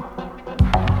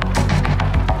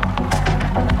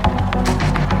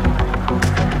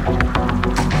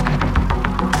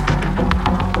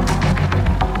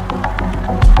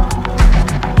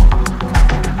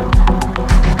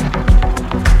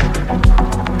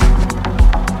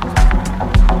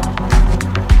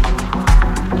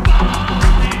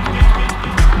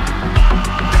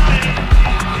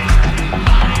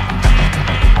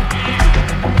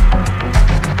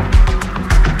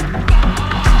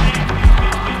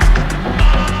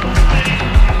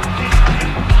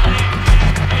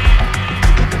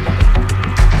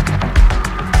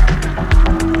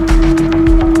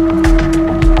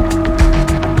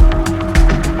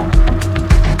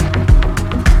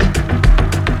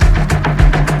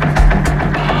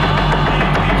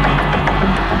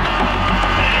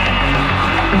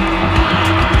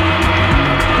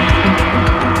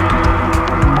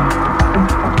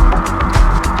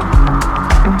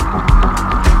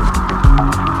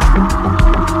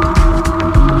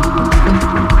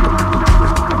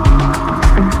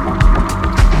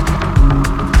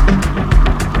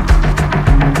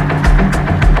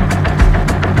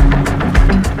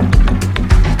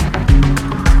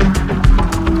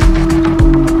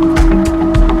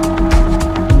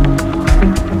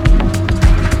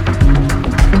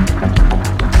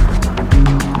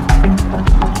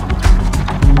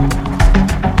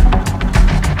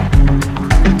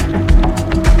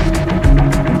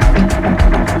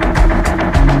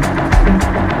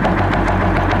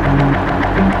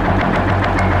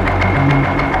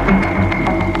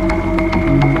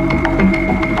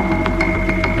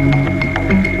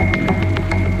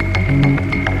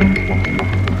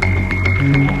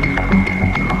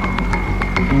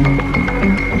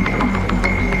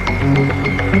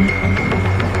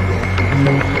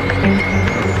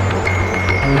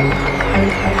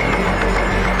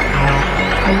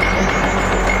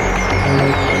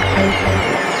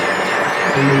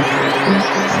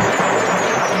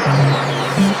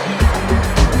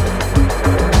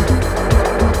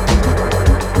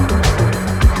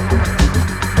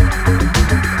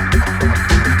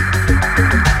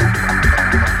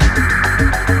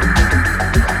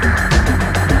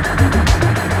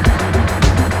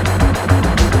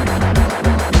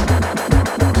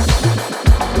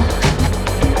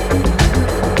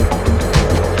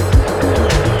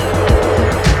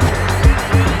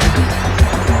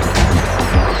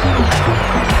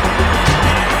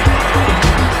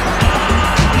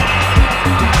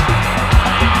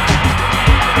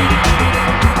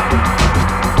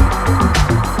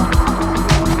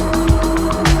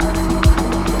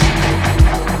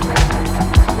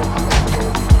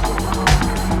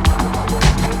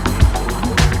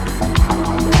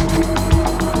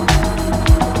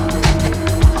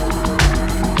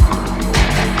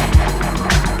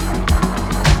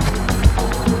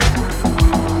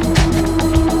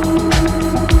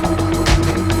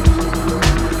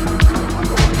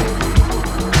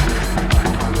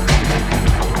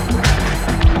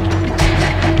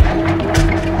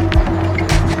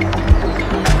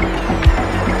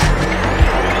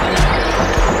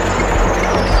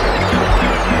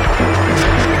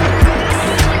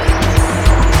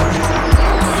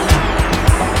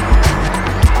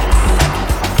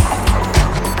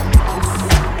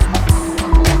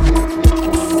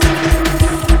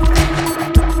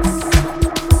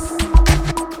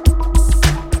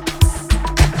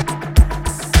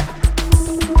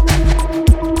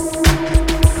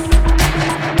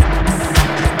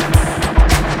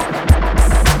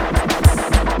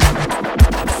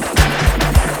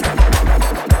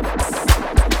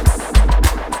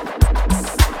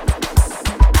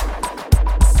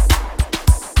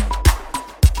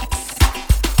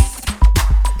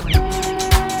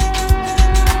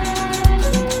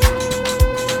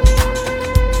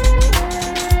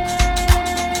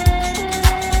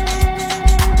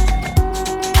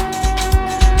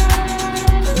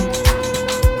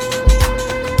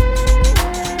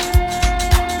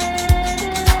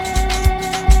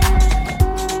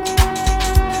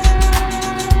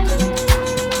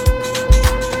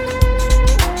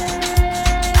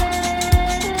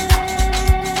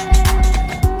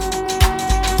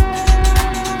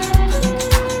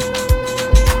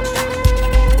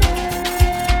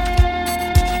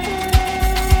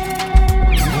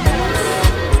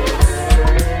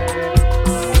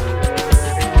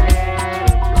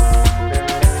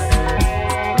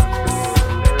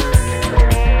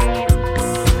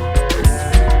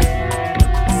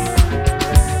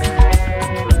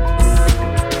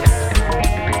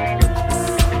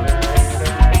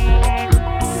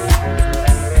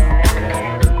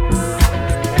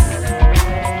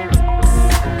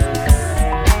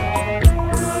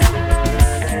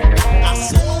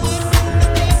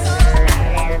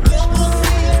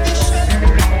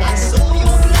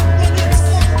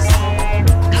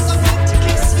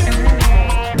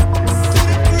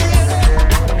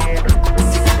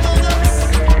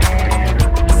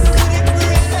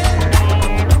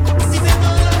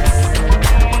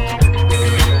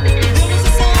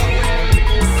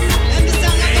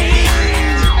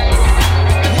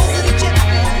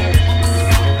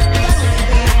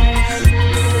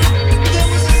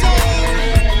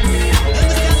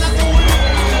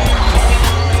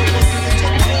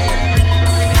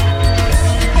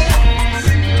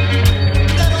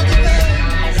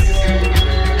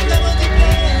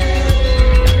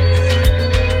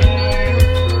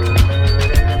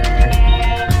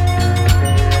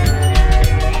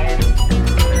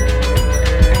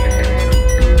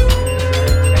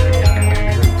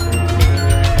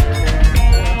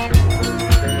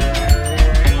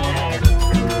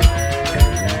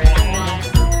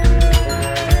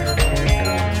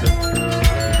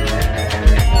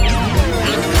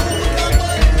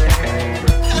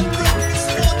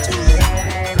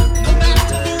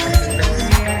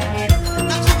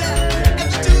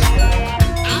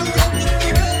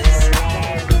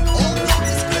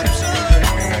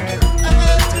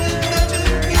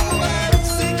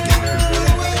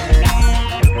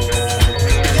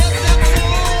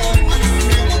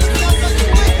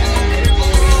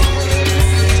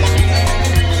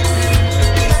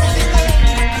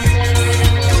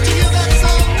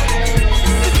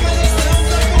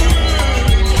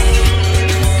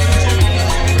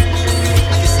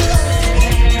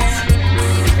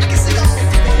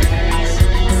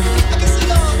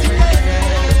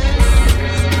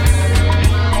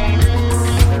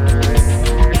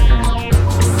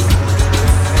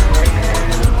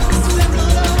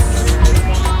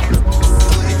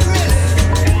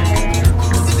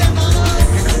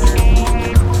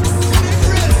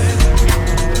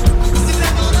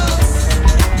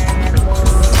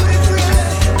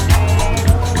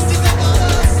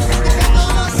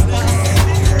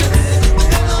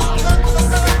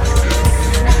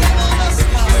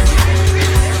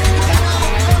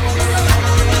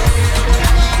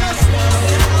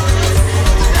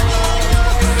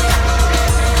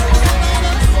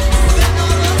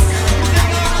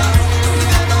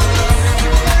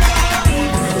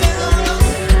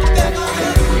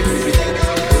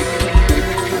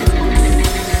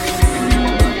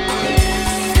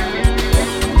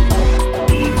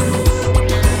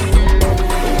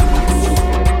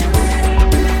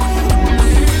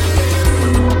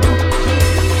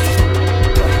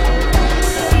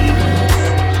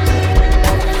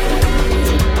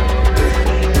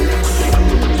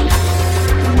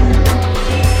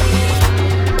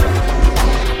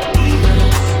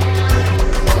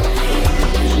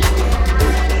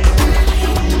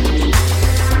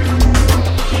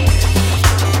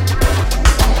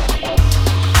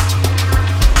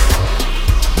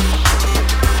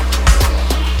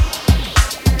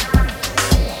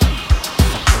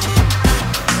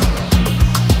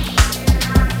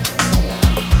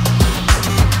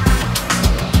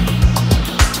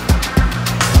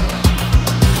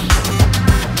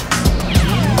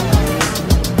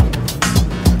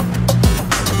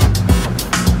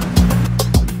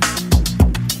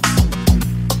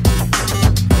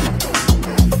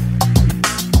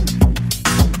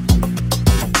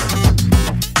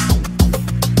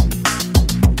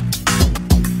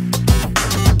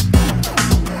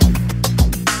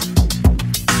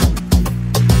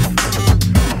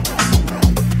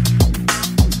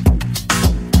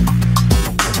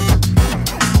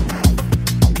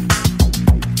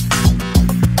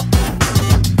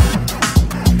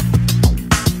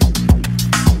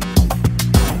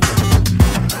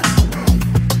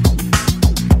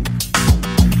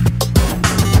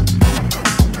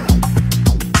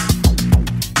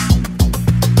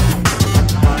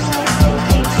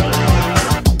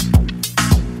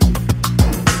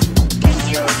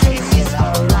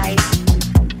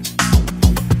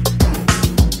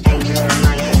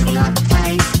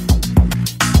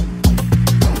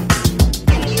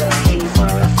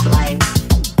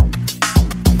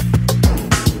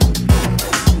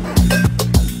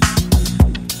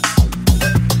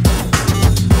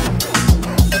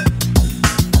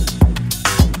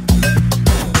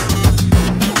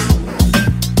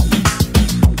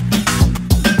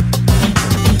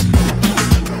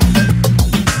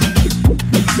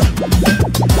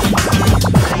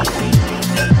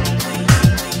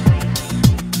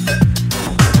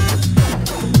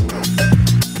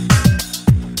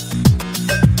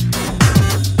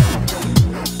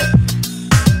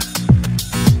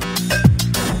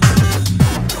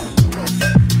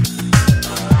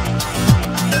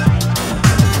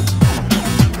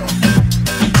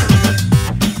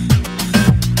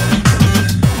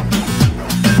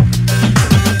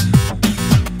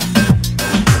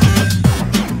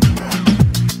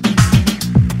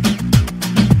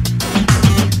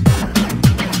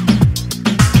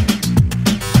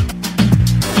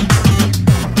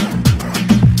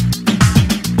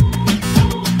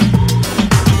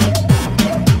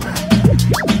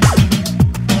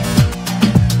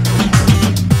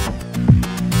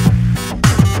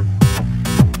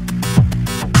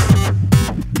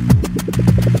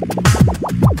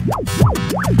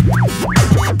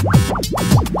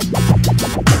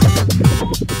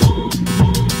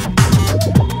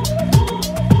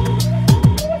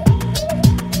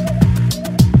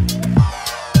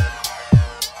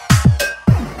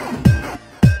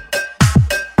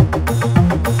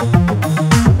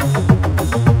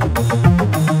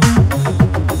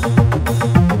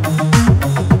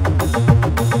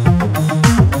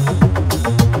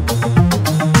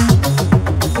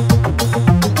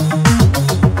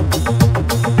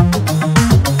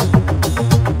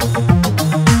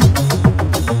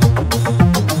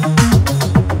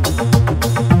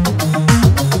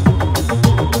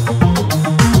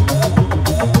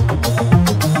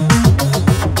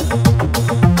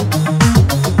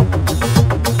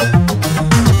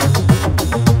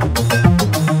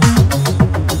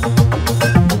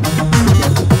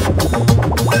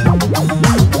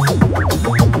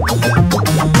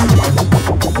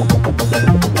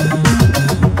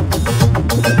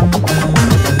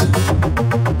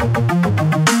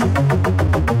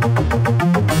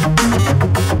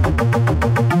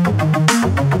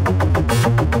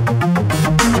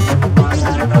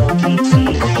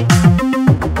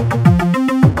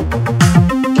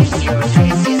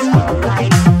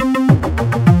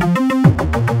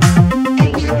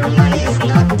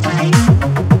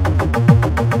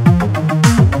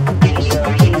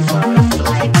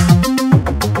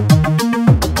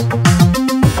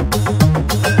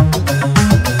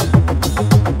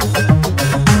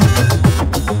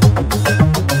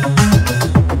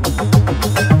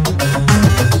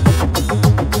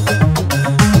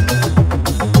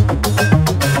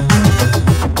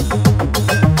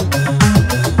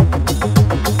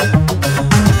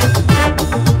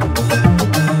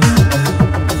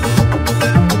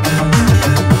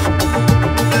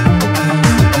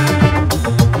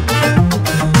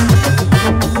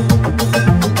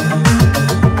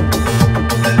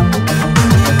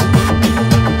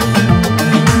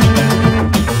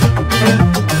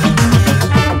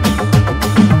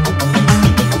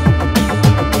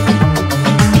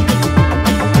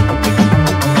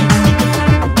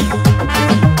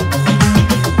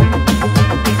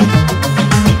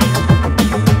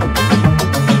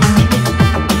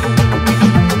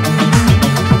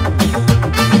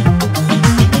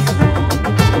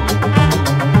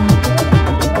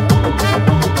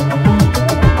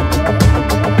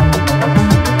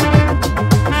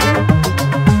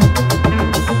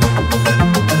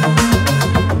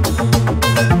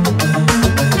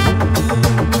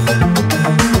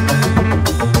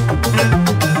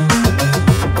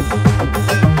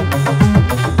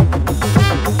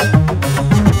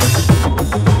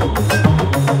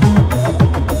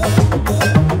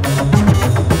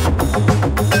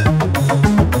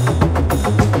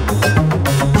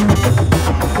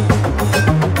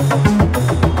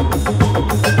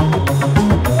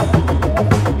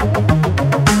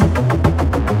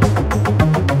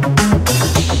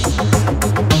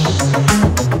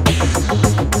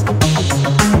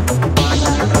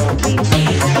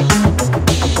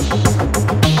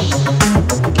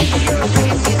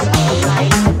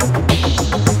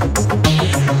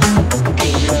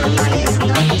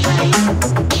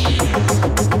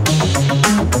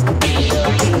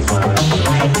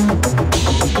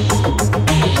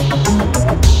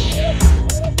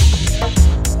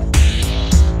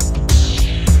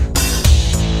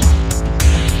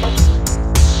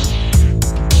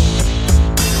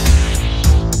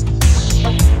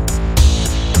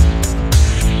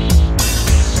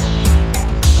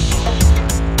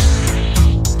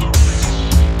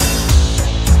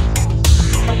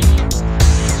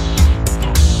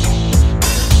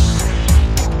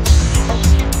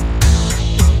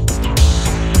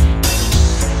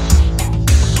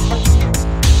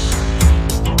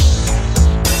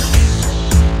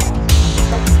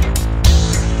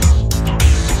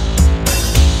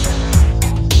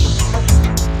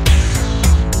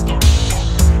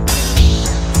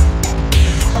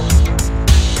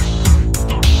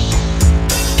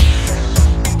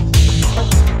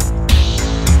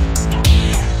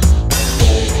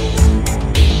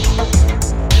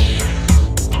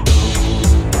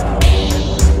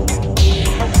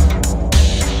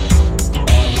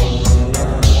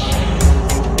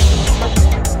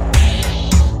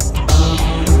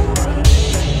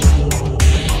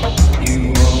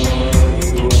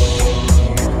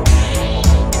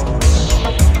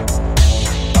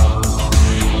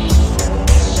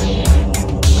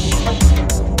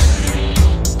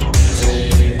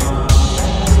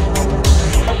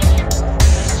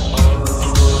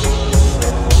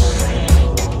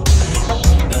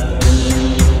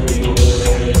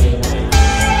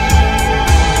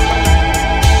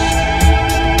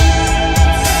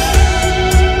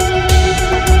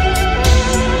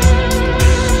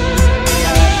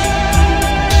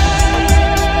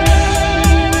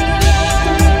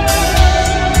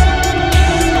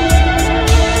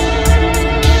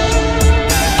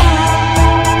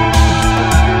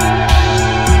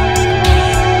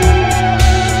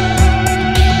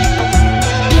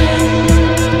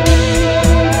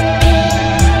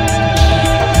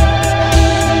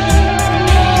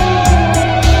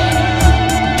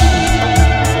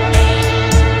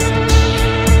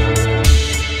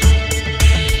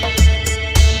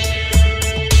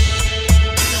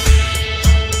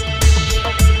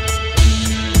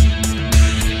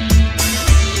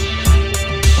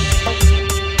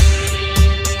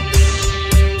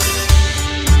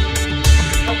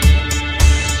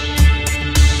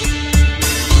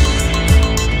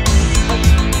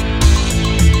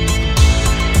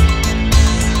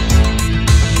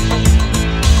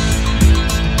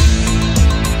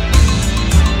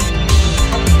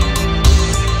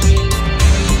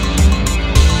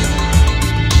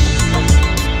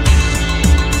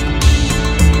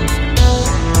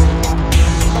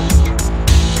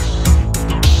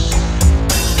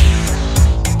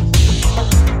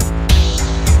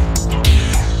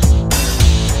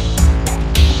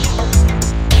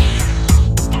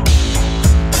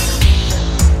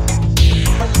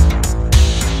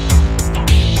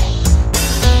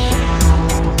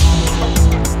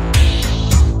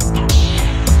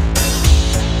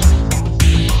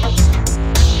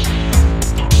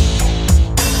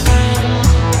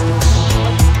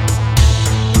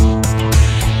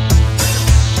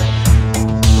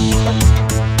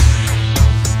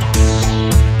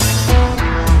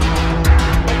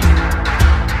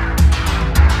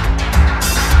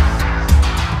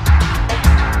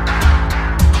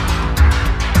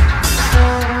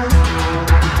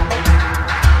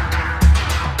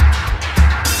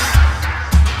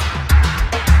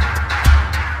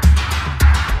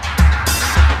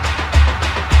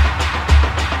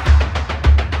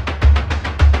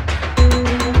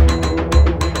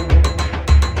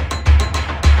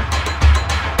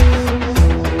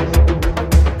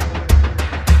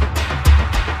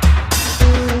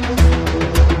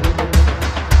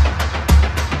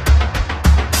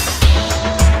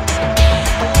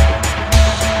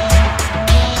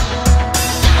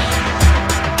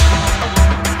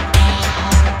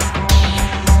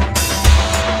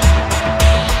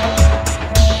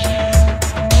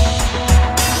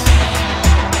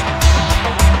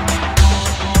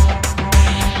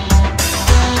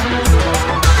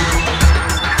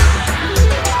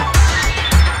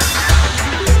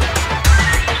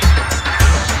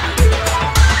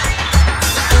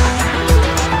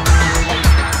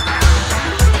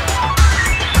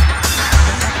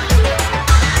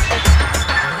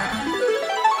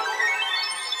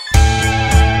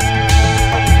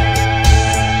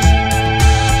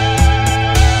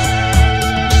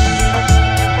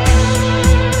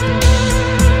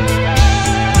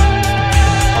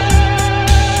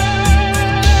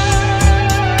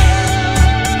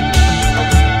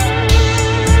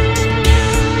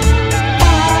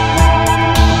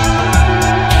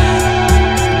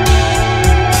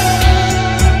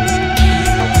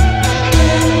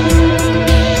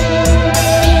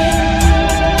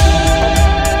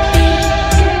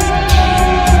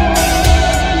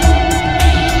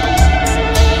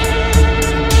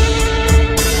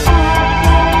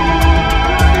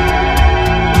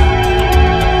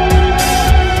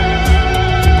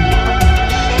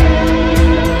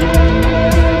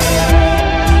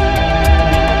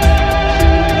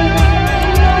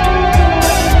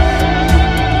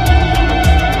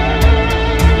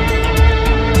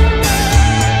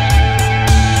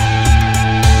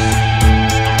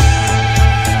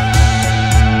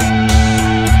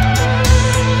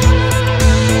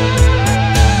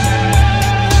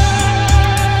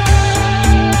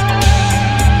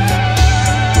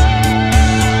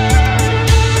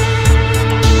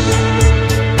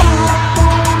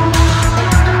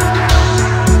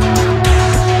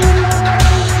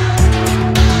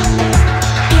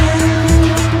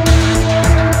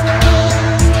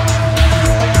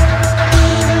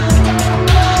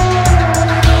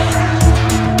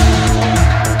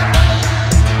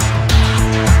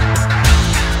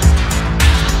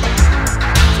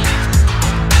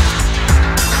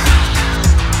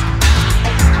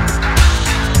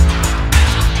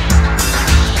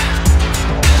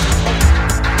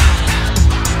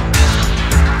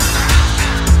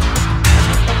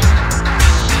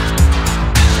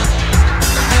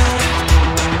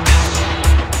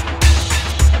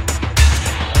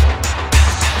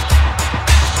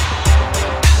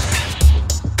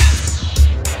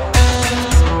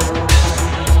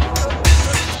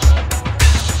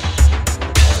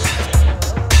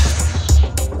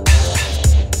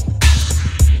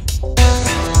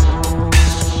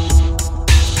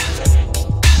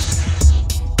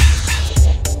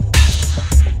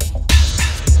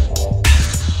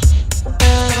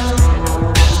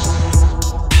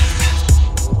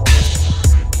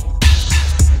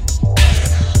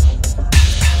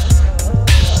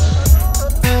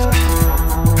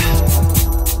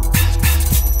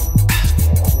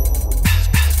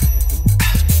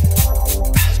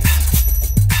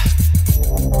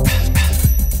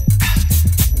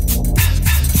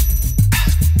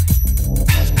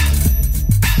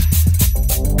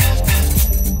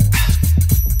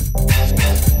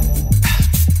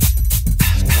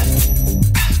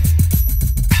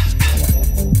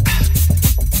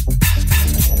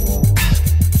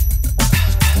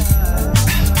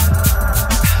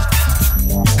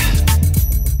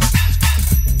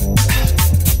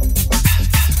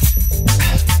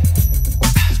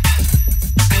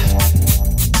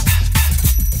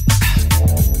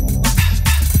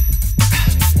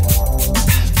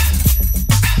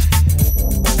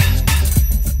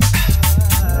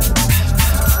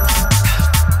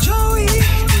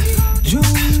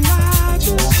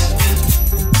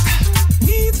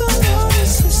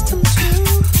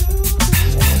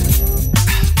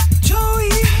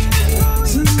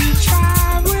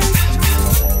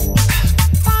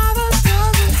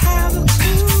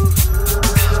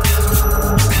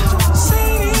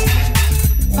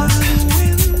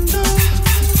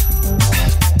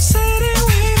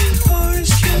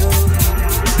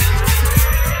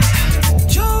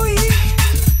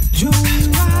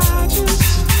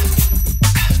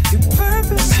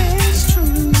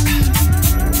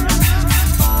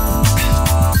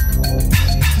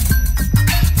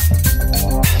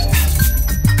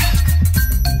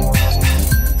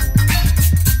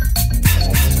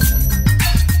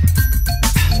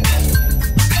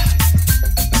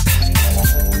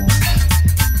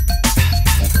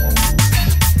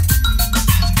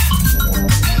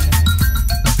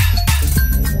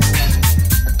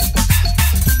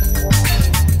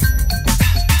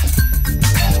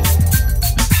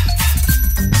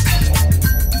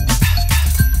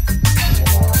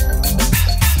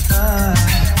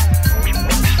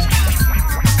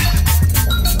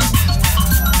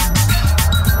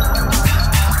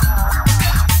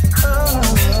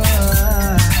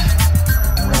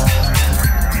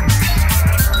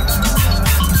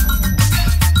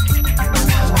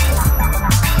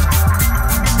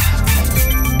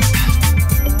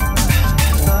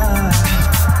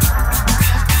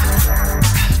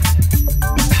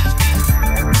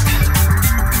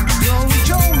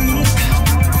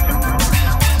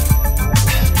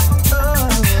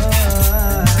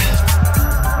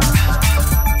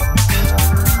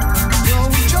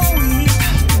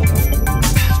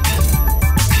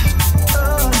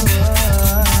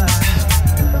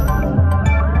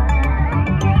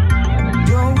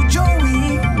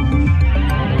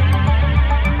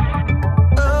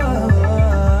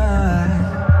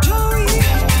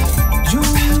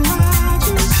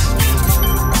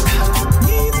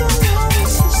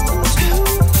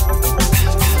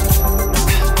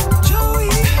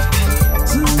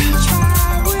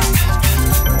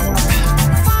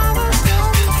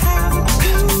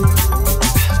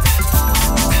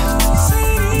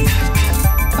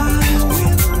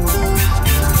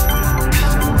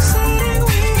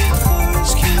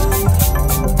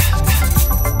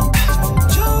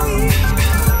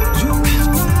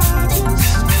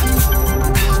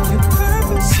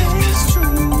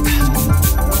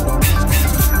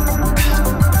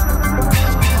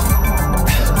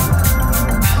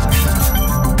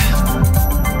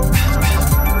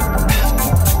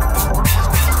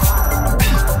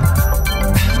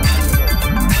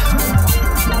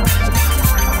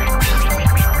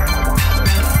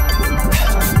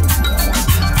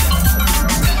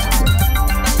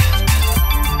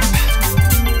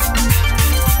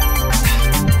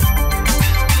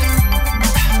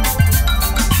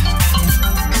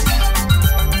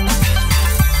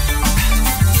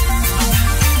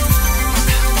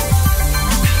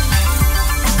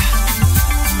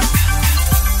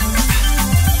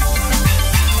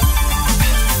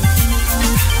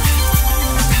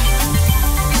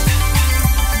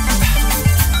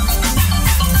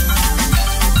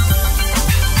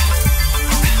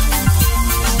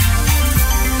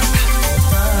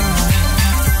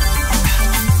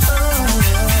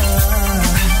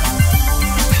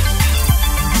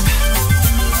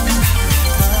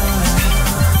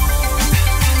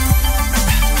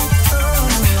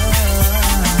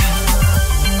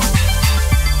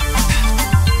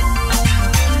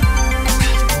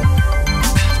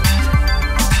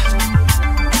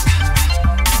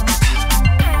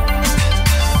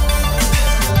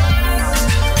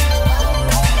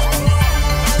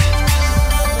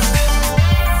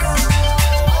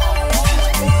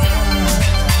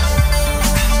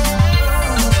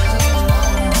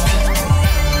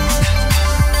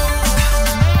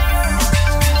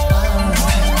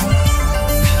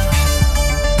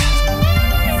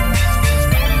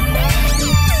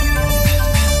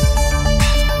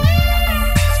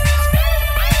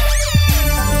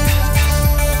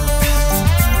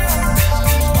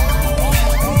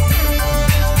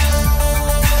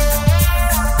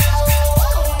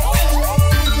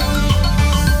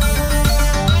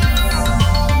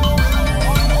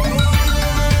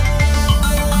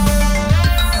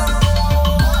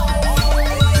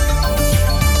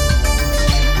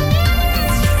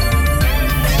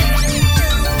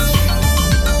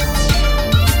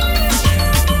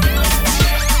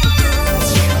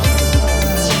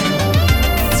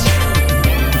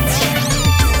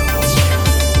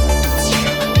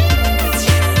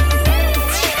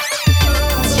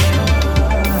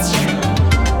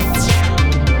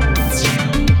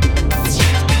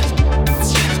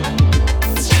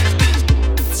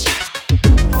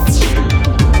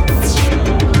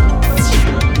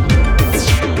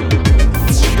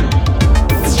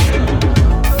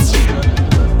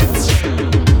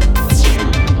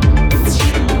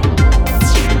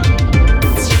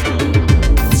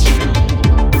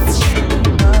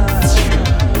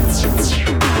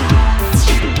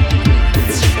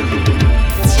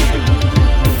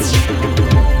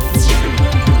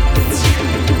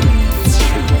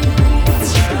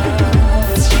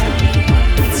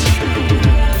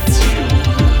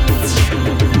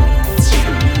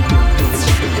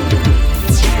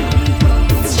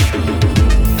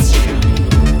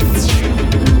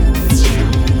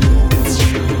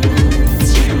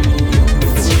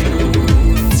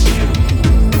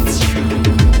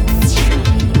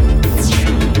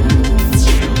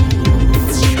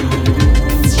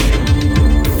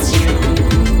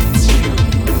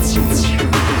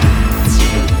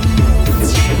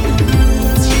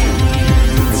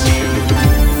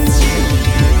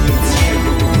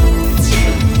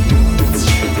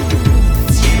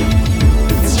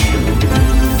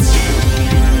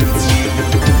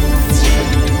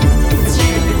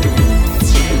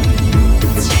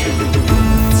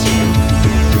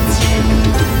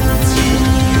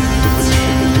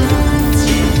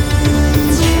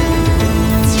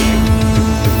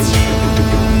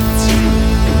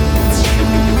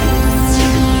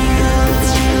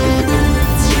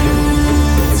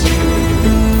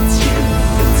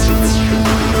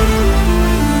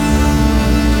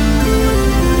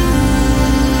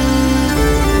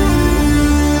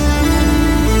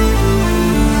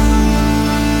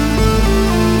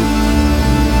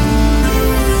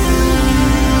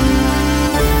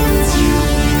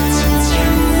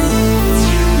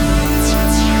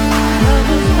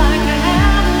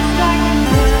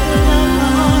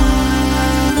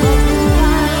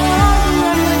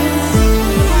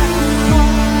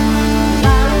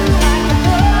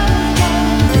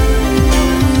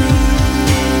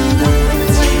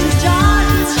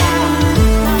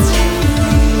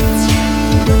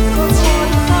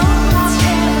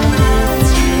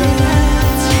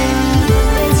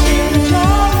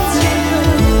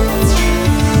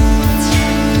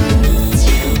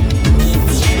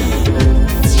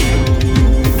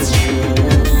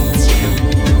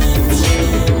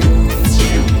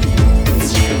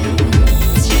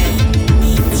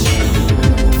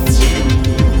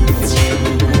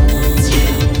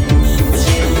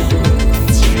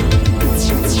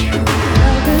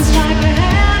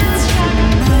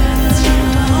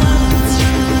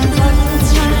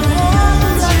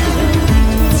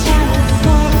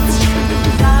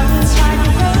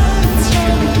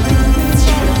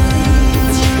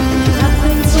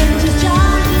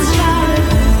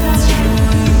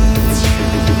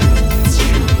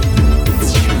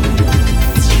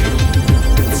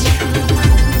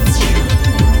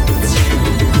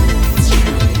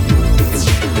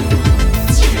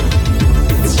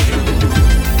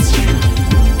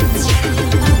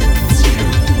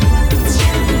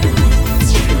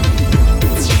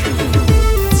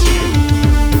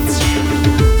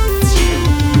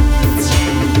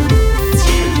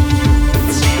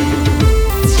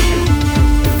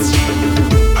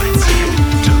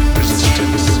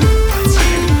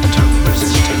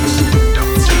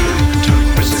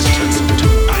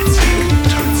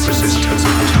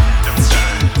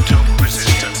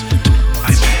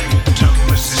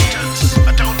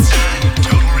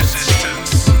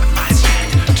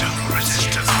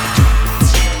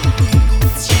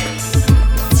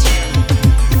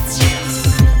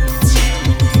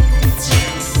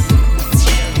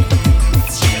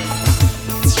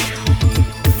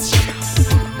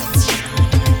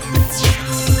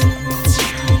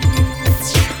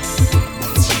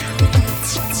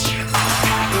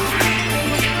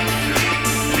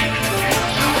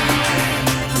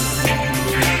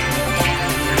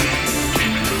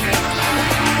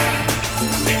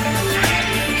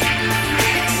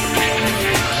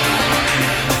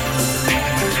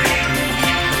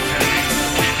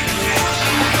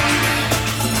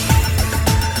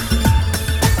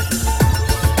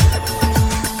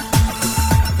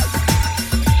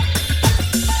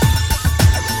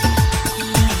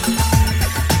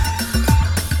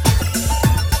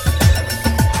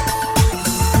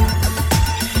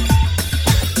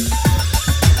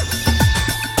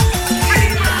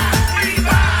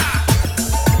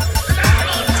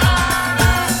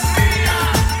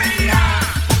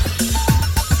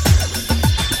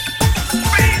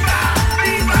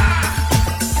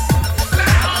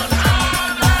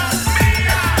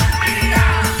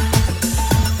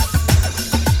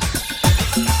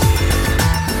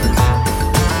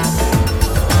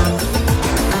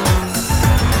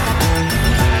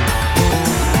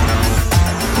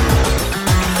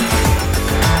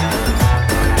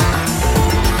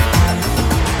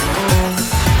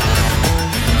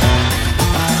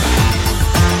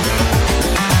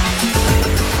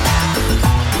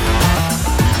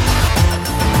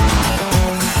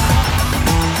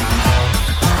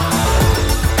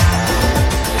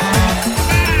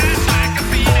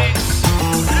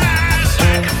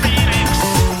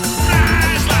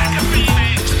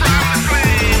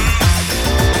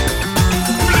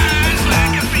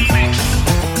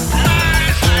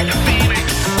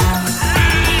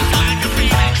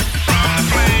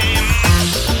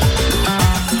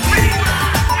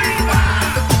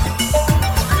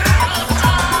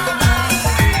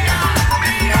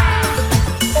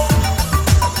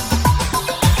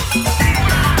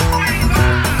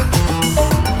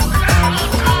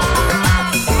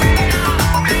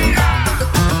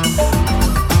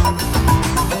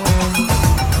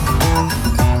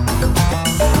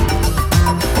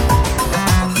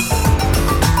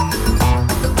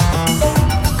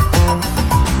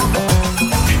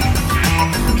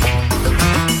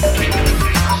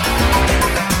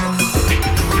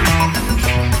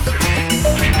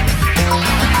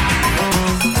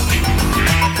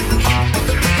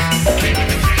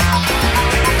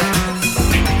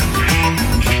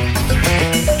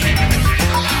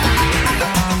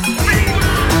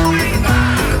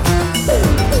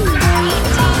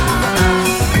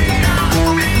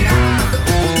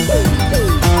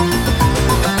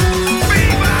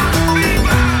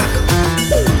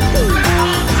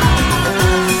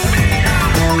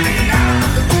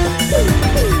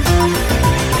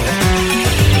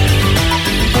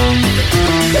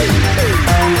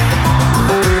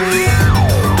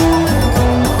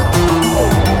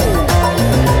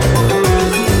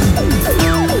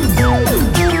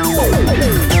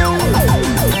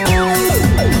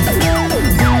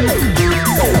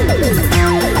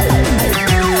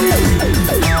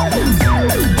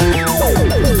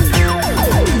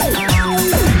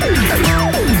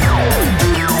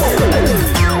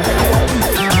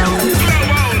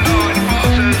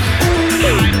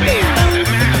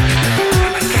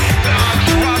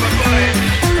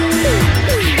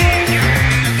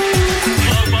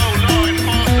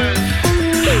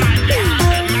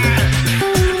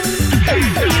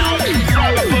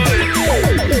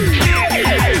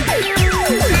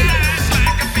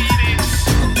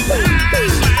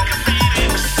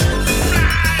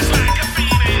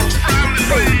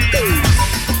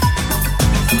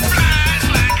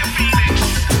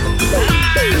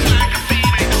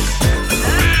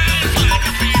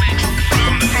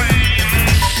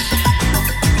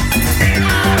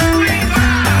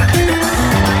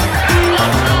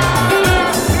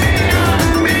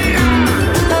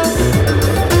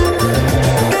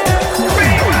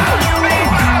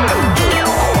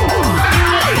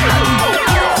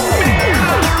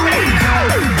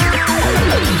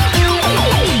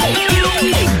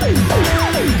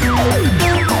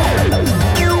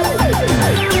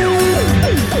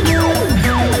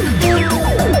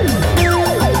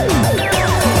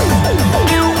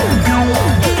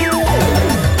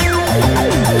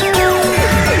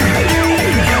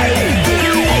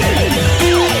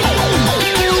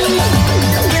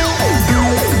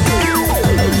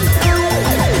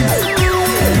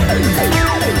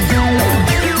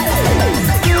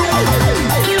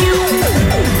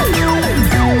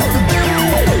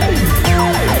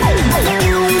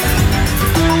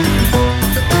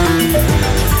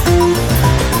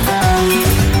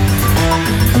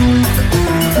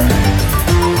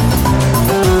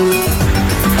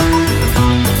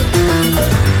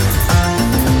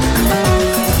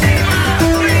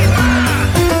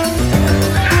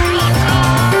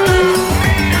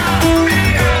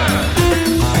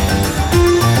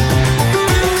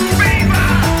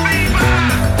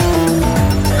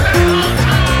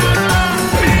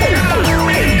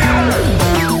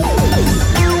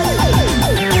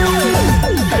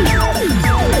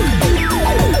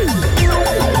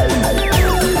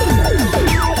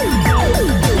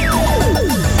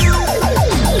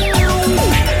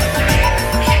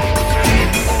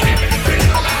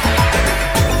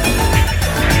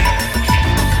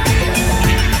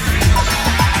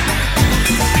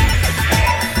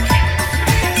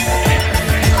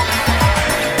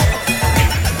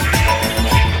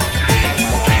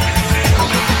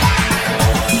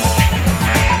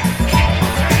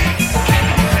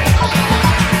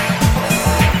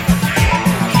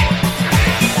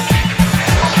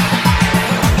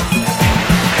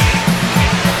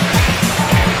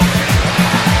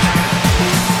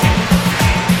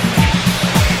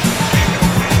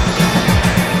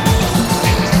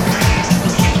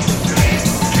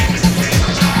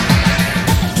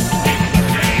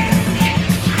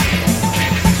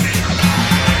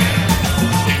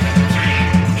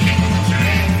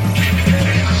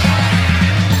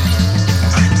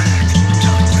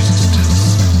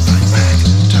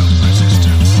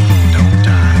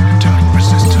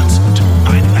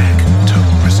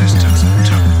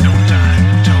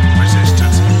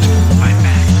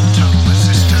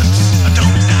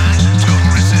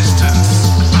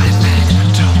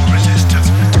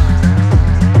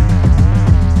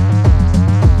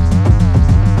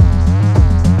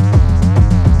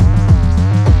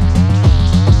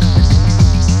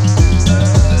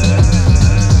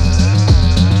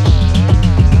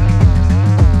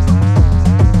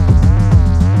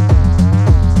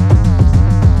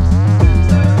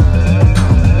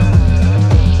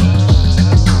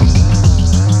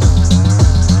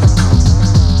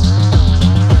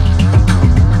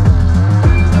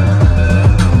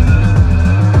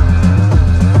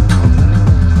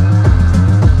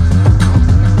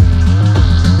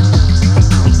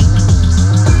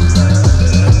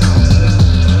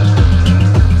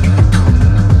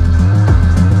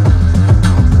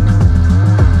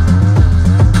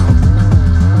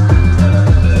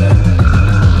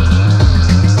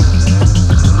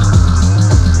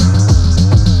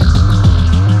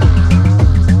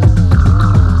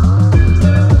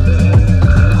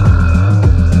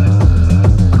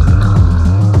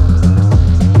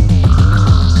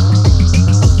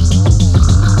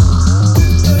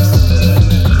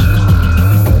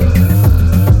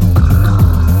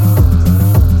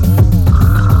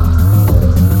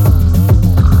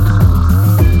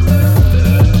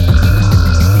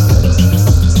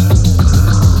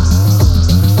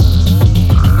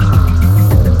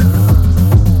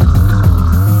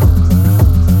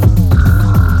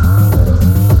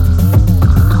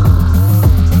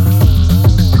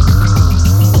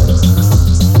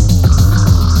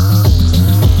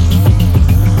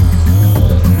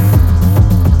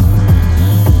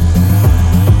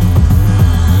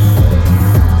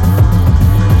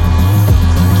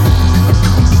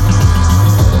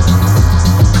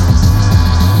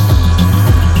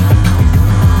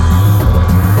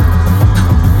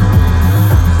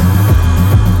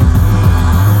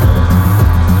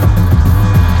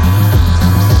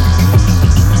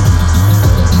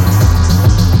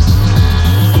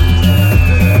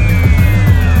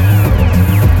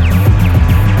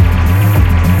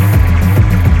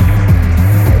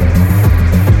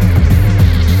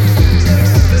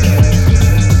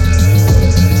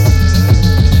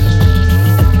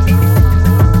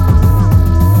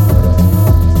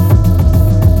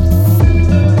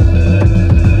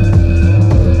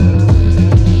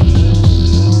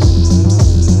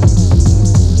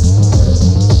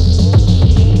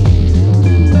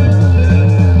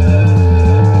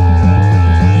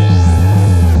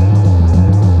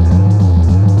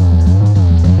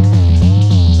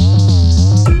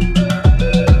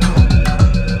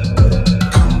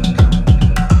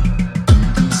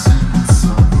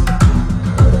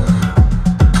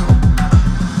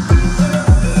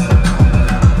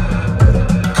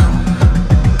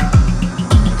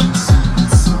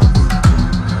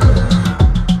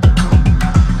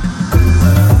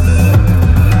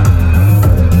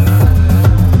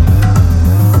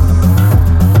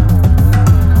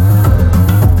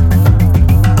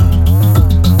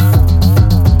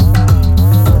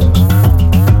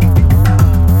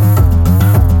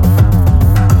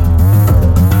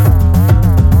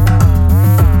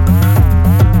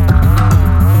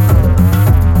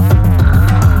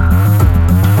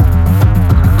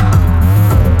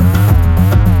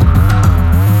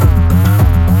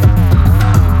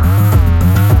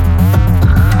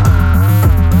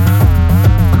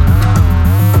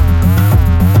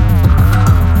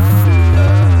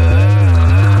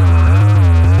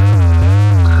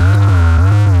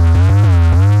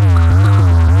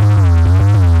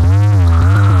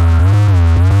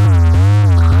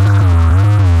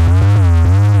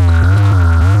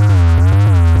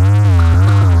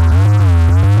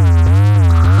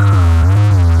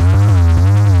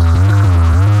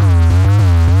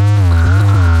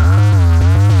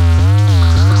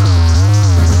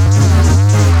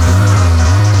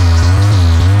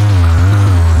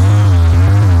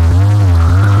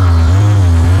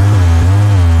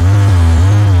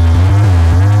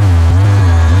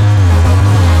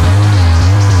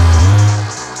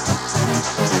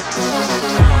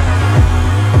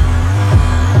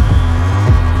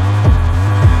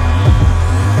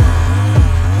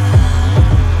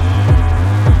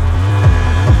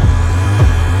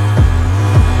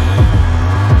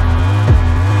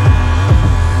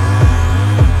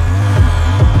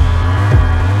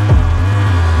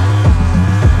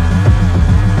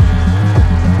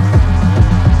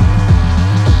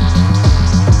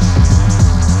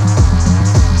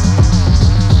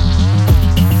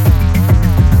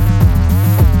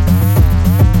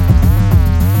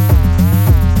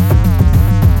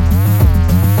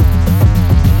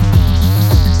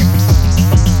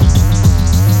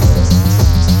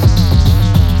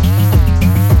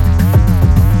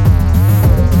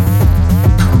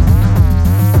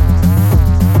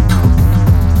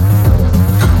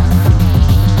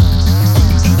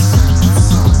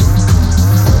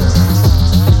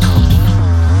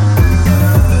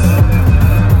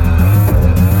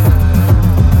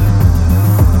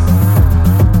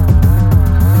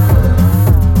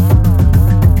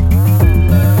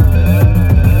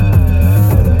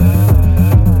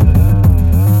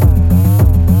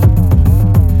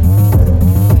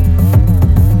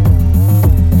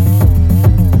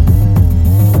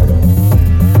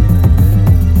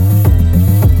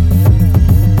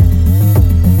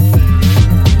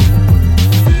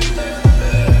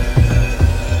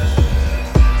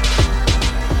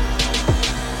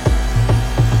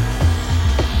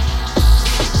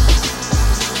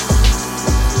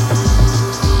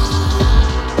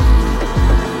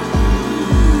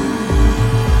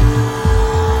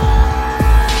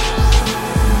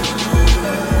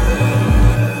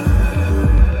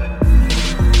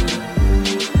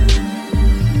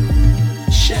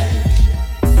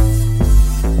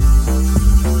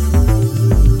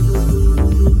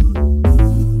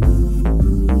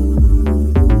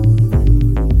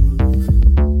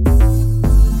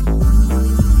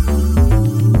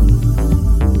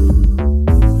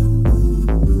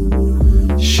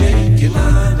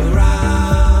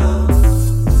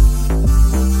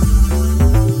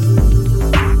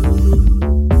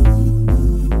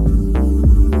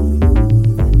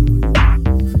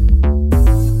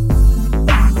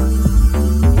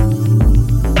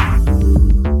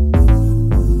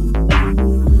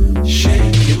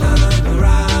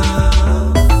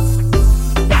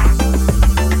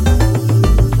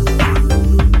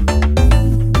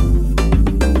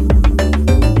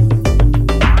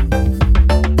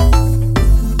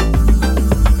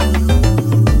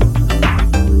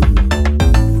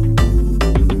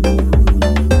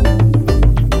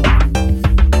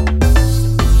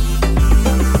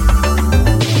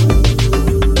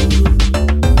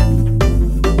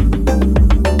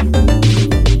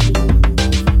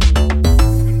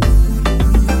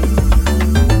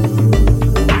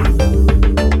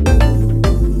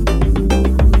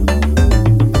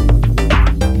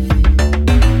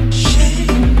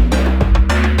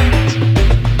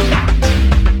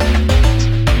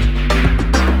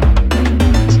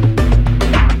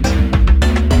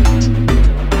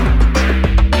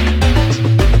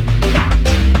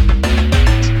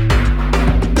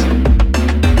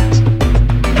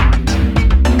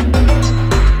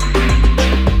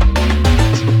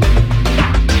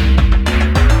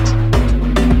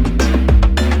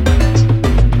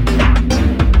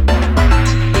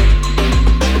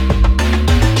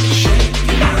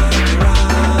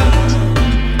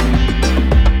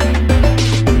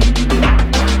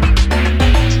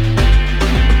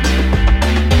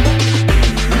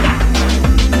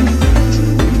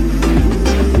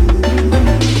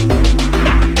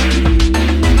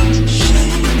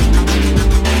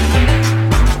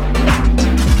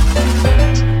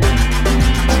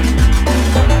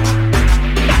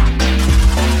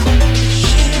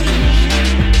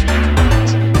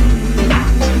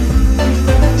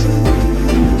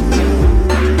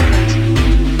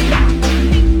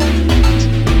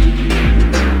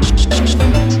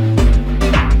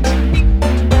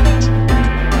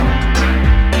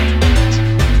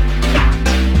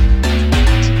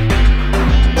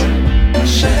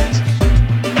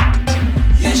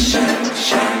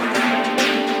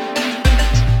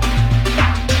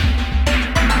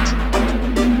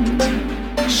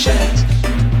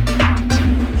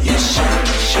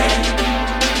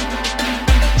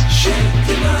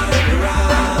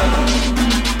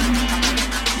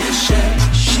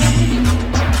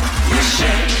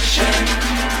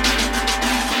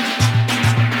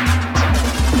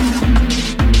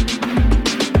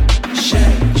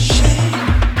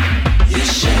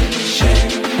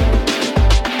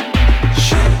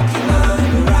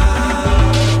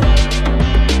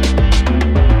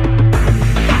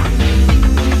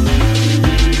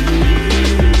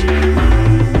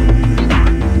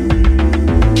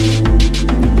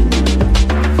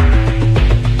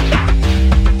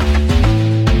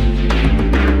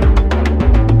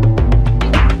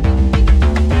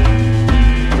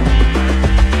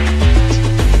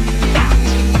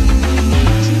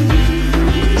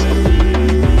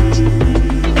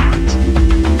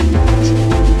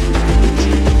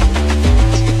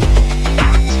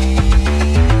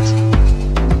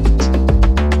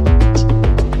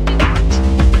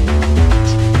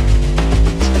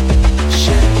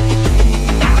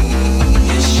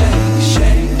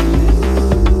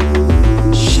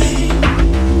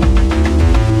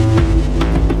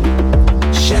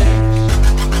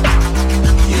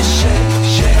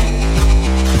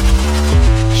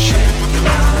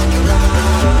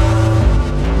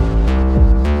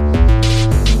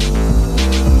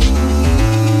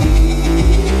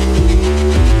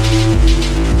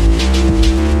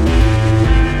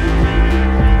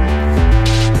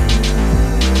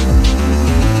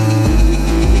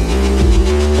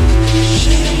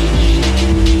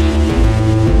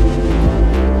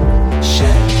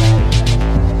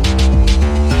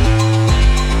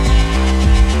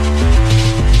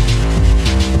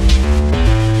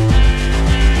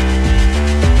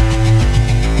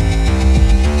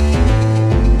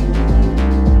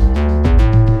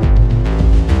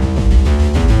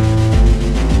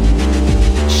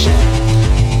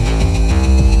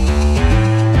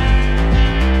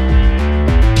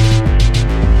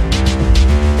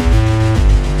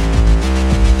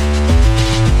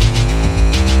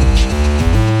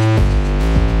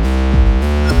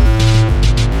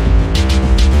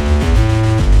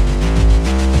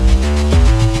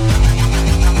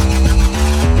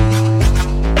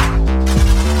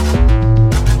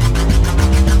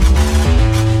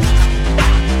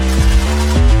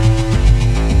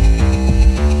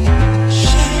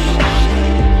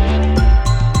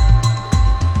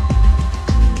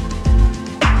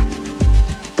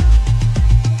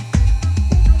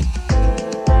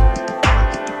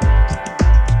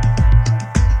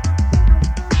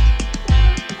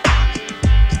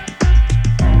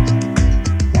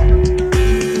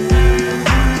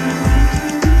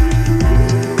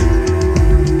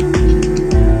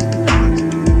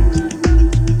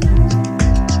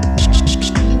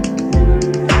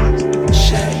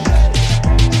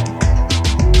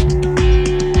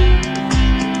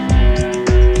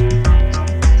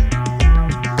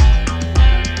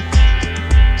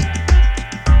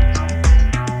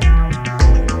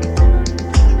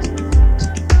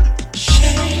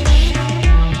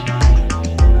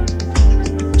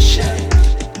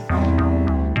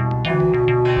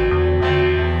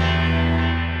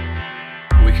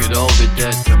 could all be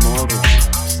dead tomorrow,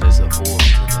 says the whore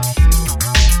to the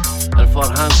hero. And for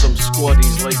handsome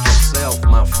squaddies like yourself,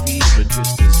 my fee's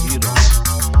reduced to zero.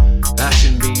 I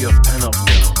can be your pin-up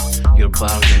girl, your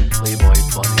bargain playboy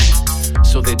bunny.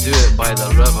 So they do it by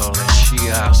the river, then she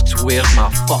asks, where's my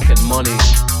fucking money?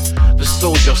 The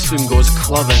soldier soon goes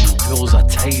clubbing, pulls a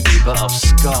tidy bit of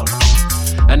skirt,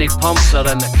 and he pumps her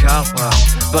in the car park.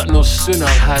 But no sooner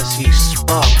has he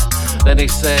spun than he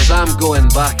says, I'm going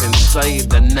back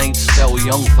inside, the night's still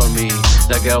young for me.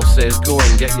 The girl says, go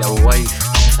and get your wife,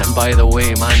 and by the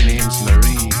way, my name's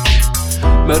Marie.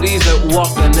 Marie's at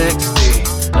work the next day,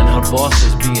 and her boss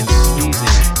is being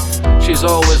sleazy. She's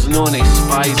always known he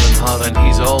spies on her, and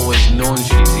he's always known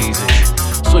she's easy.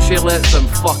 So she lets him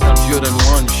fuck her during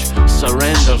lunch,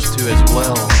 surrenders to his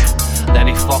will. Then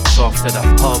he fucks off to the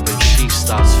pub and she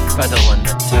starts fiddling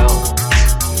the till.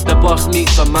 The boss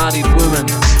meets a married woman,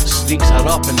 sneaks her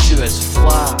up into his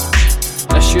flat.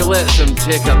 As she lets him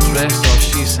take her dress off,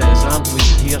 she says, aren't we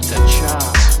here to chat?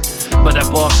 But the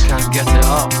boss can't get it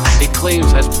up. He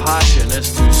claims his passion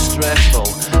is too stressful,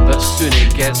 but soon he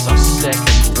gets a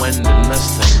second wind, and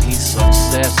this time he's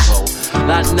successful.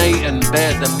 That night in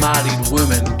bed, the married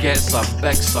woman gets a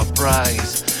big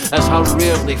surprise as her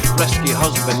rarely frisky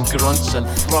husband grunts and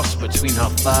thrusts between her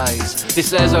thighs. He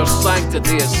says her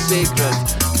sanctity is sacred,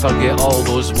 forget all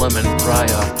those women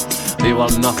prior. They were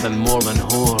nothing more than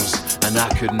whores, and I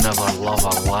could never love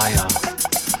a liar.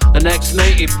 The next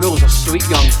night he pulls a sweet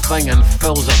young thing and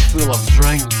fills it full of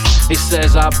drink. He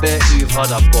says, I bet you've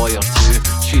had a boy or two.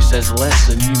 She says, less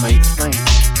than you might think.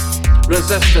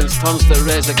 Resistance turns to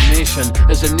resignation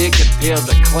as a naked pair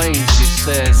declines. She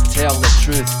says, tell the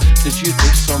truth, did you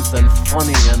put something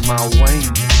funny in my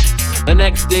wine? The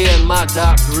next day in my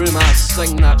dark room I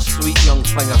sing that sweet young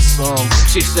thing a song.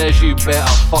 She says, you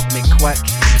better fuck me quick,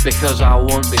 because I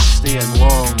won't be staying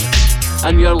long.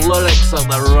 And your lyrics are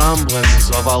the ramblings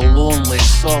of a lonely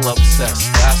solipsist.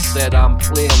 I said, I'm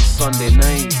playing Sunday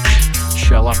night,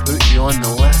 shall I put you on the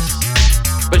list?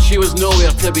 But she was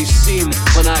nowhere to be seen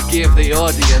when I gave the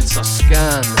audience a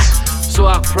scan. So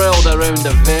I prowled around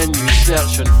the venue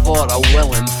searching for a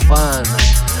willing fan.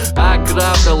 I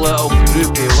grabbed a little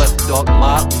groupie with Doc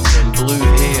Martens and blue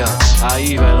hair. I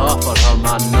even offered her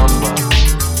my number,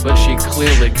 but she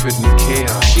clearly couldn't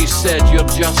care. She said, you're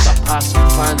just a passing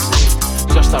fancy,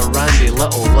 just a randy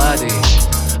little laddie,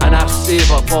 and I save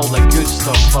up all the good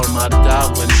stuff for my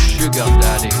darling sugar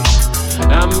daddy.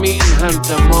 I'm meeting him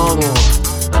tomorrow,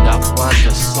 and I plan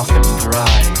to suck him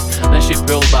dry. Then she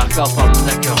pulled back up her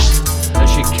knickers and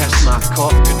she kissed my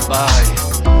cock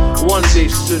goodbye. One day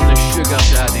soon the sugar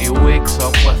daddy wakes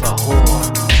up with a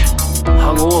whore.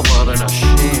 Hungover and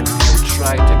ashamed, he'll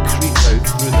try to creep out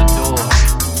through the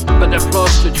door. But the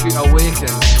prostitute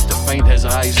awakens to find his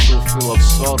eyes so full of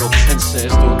sorrow and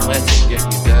says, don't let it get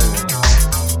you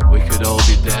down, we could all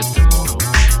be dead tomorrow.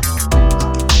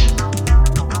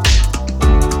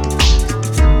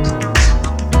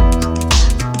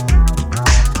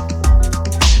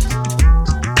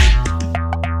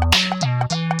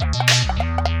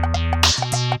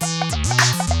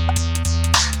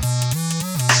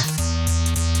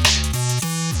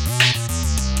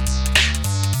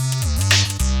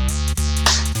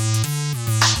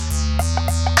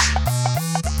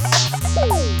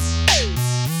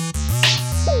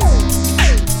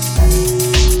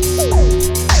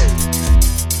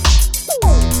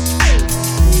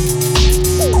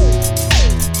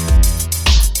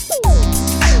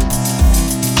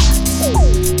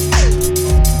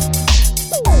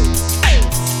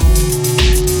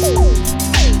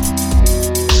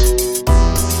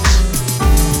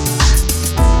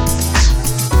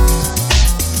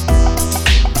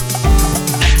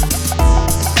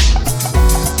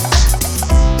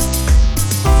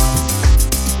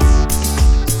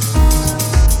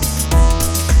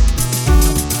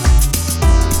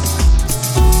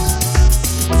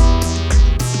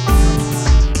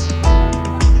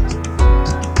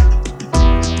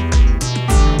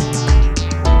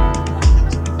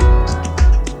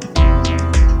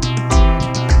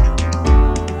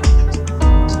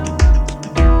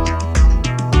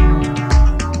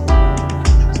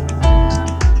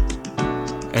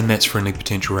 That's Friendly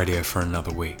Potential Radio for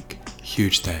another week.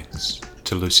 Huge thanks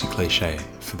to Lucy Cliche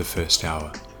for the first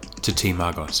hour, to T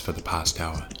Margos for the past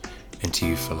hour, and to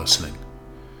you for listening.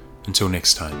 Until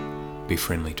next time, be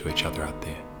friendly to each other out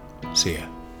there. See ya.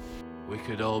 We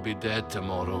could all be dead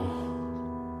tomorrow.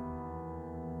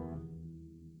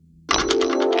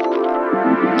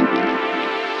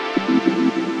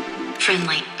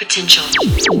 Friendly Potential.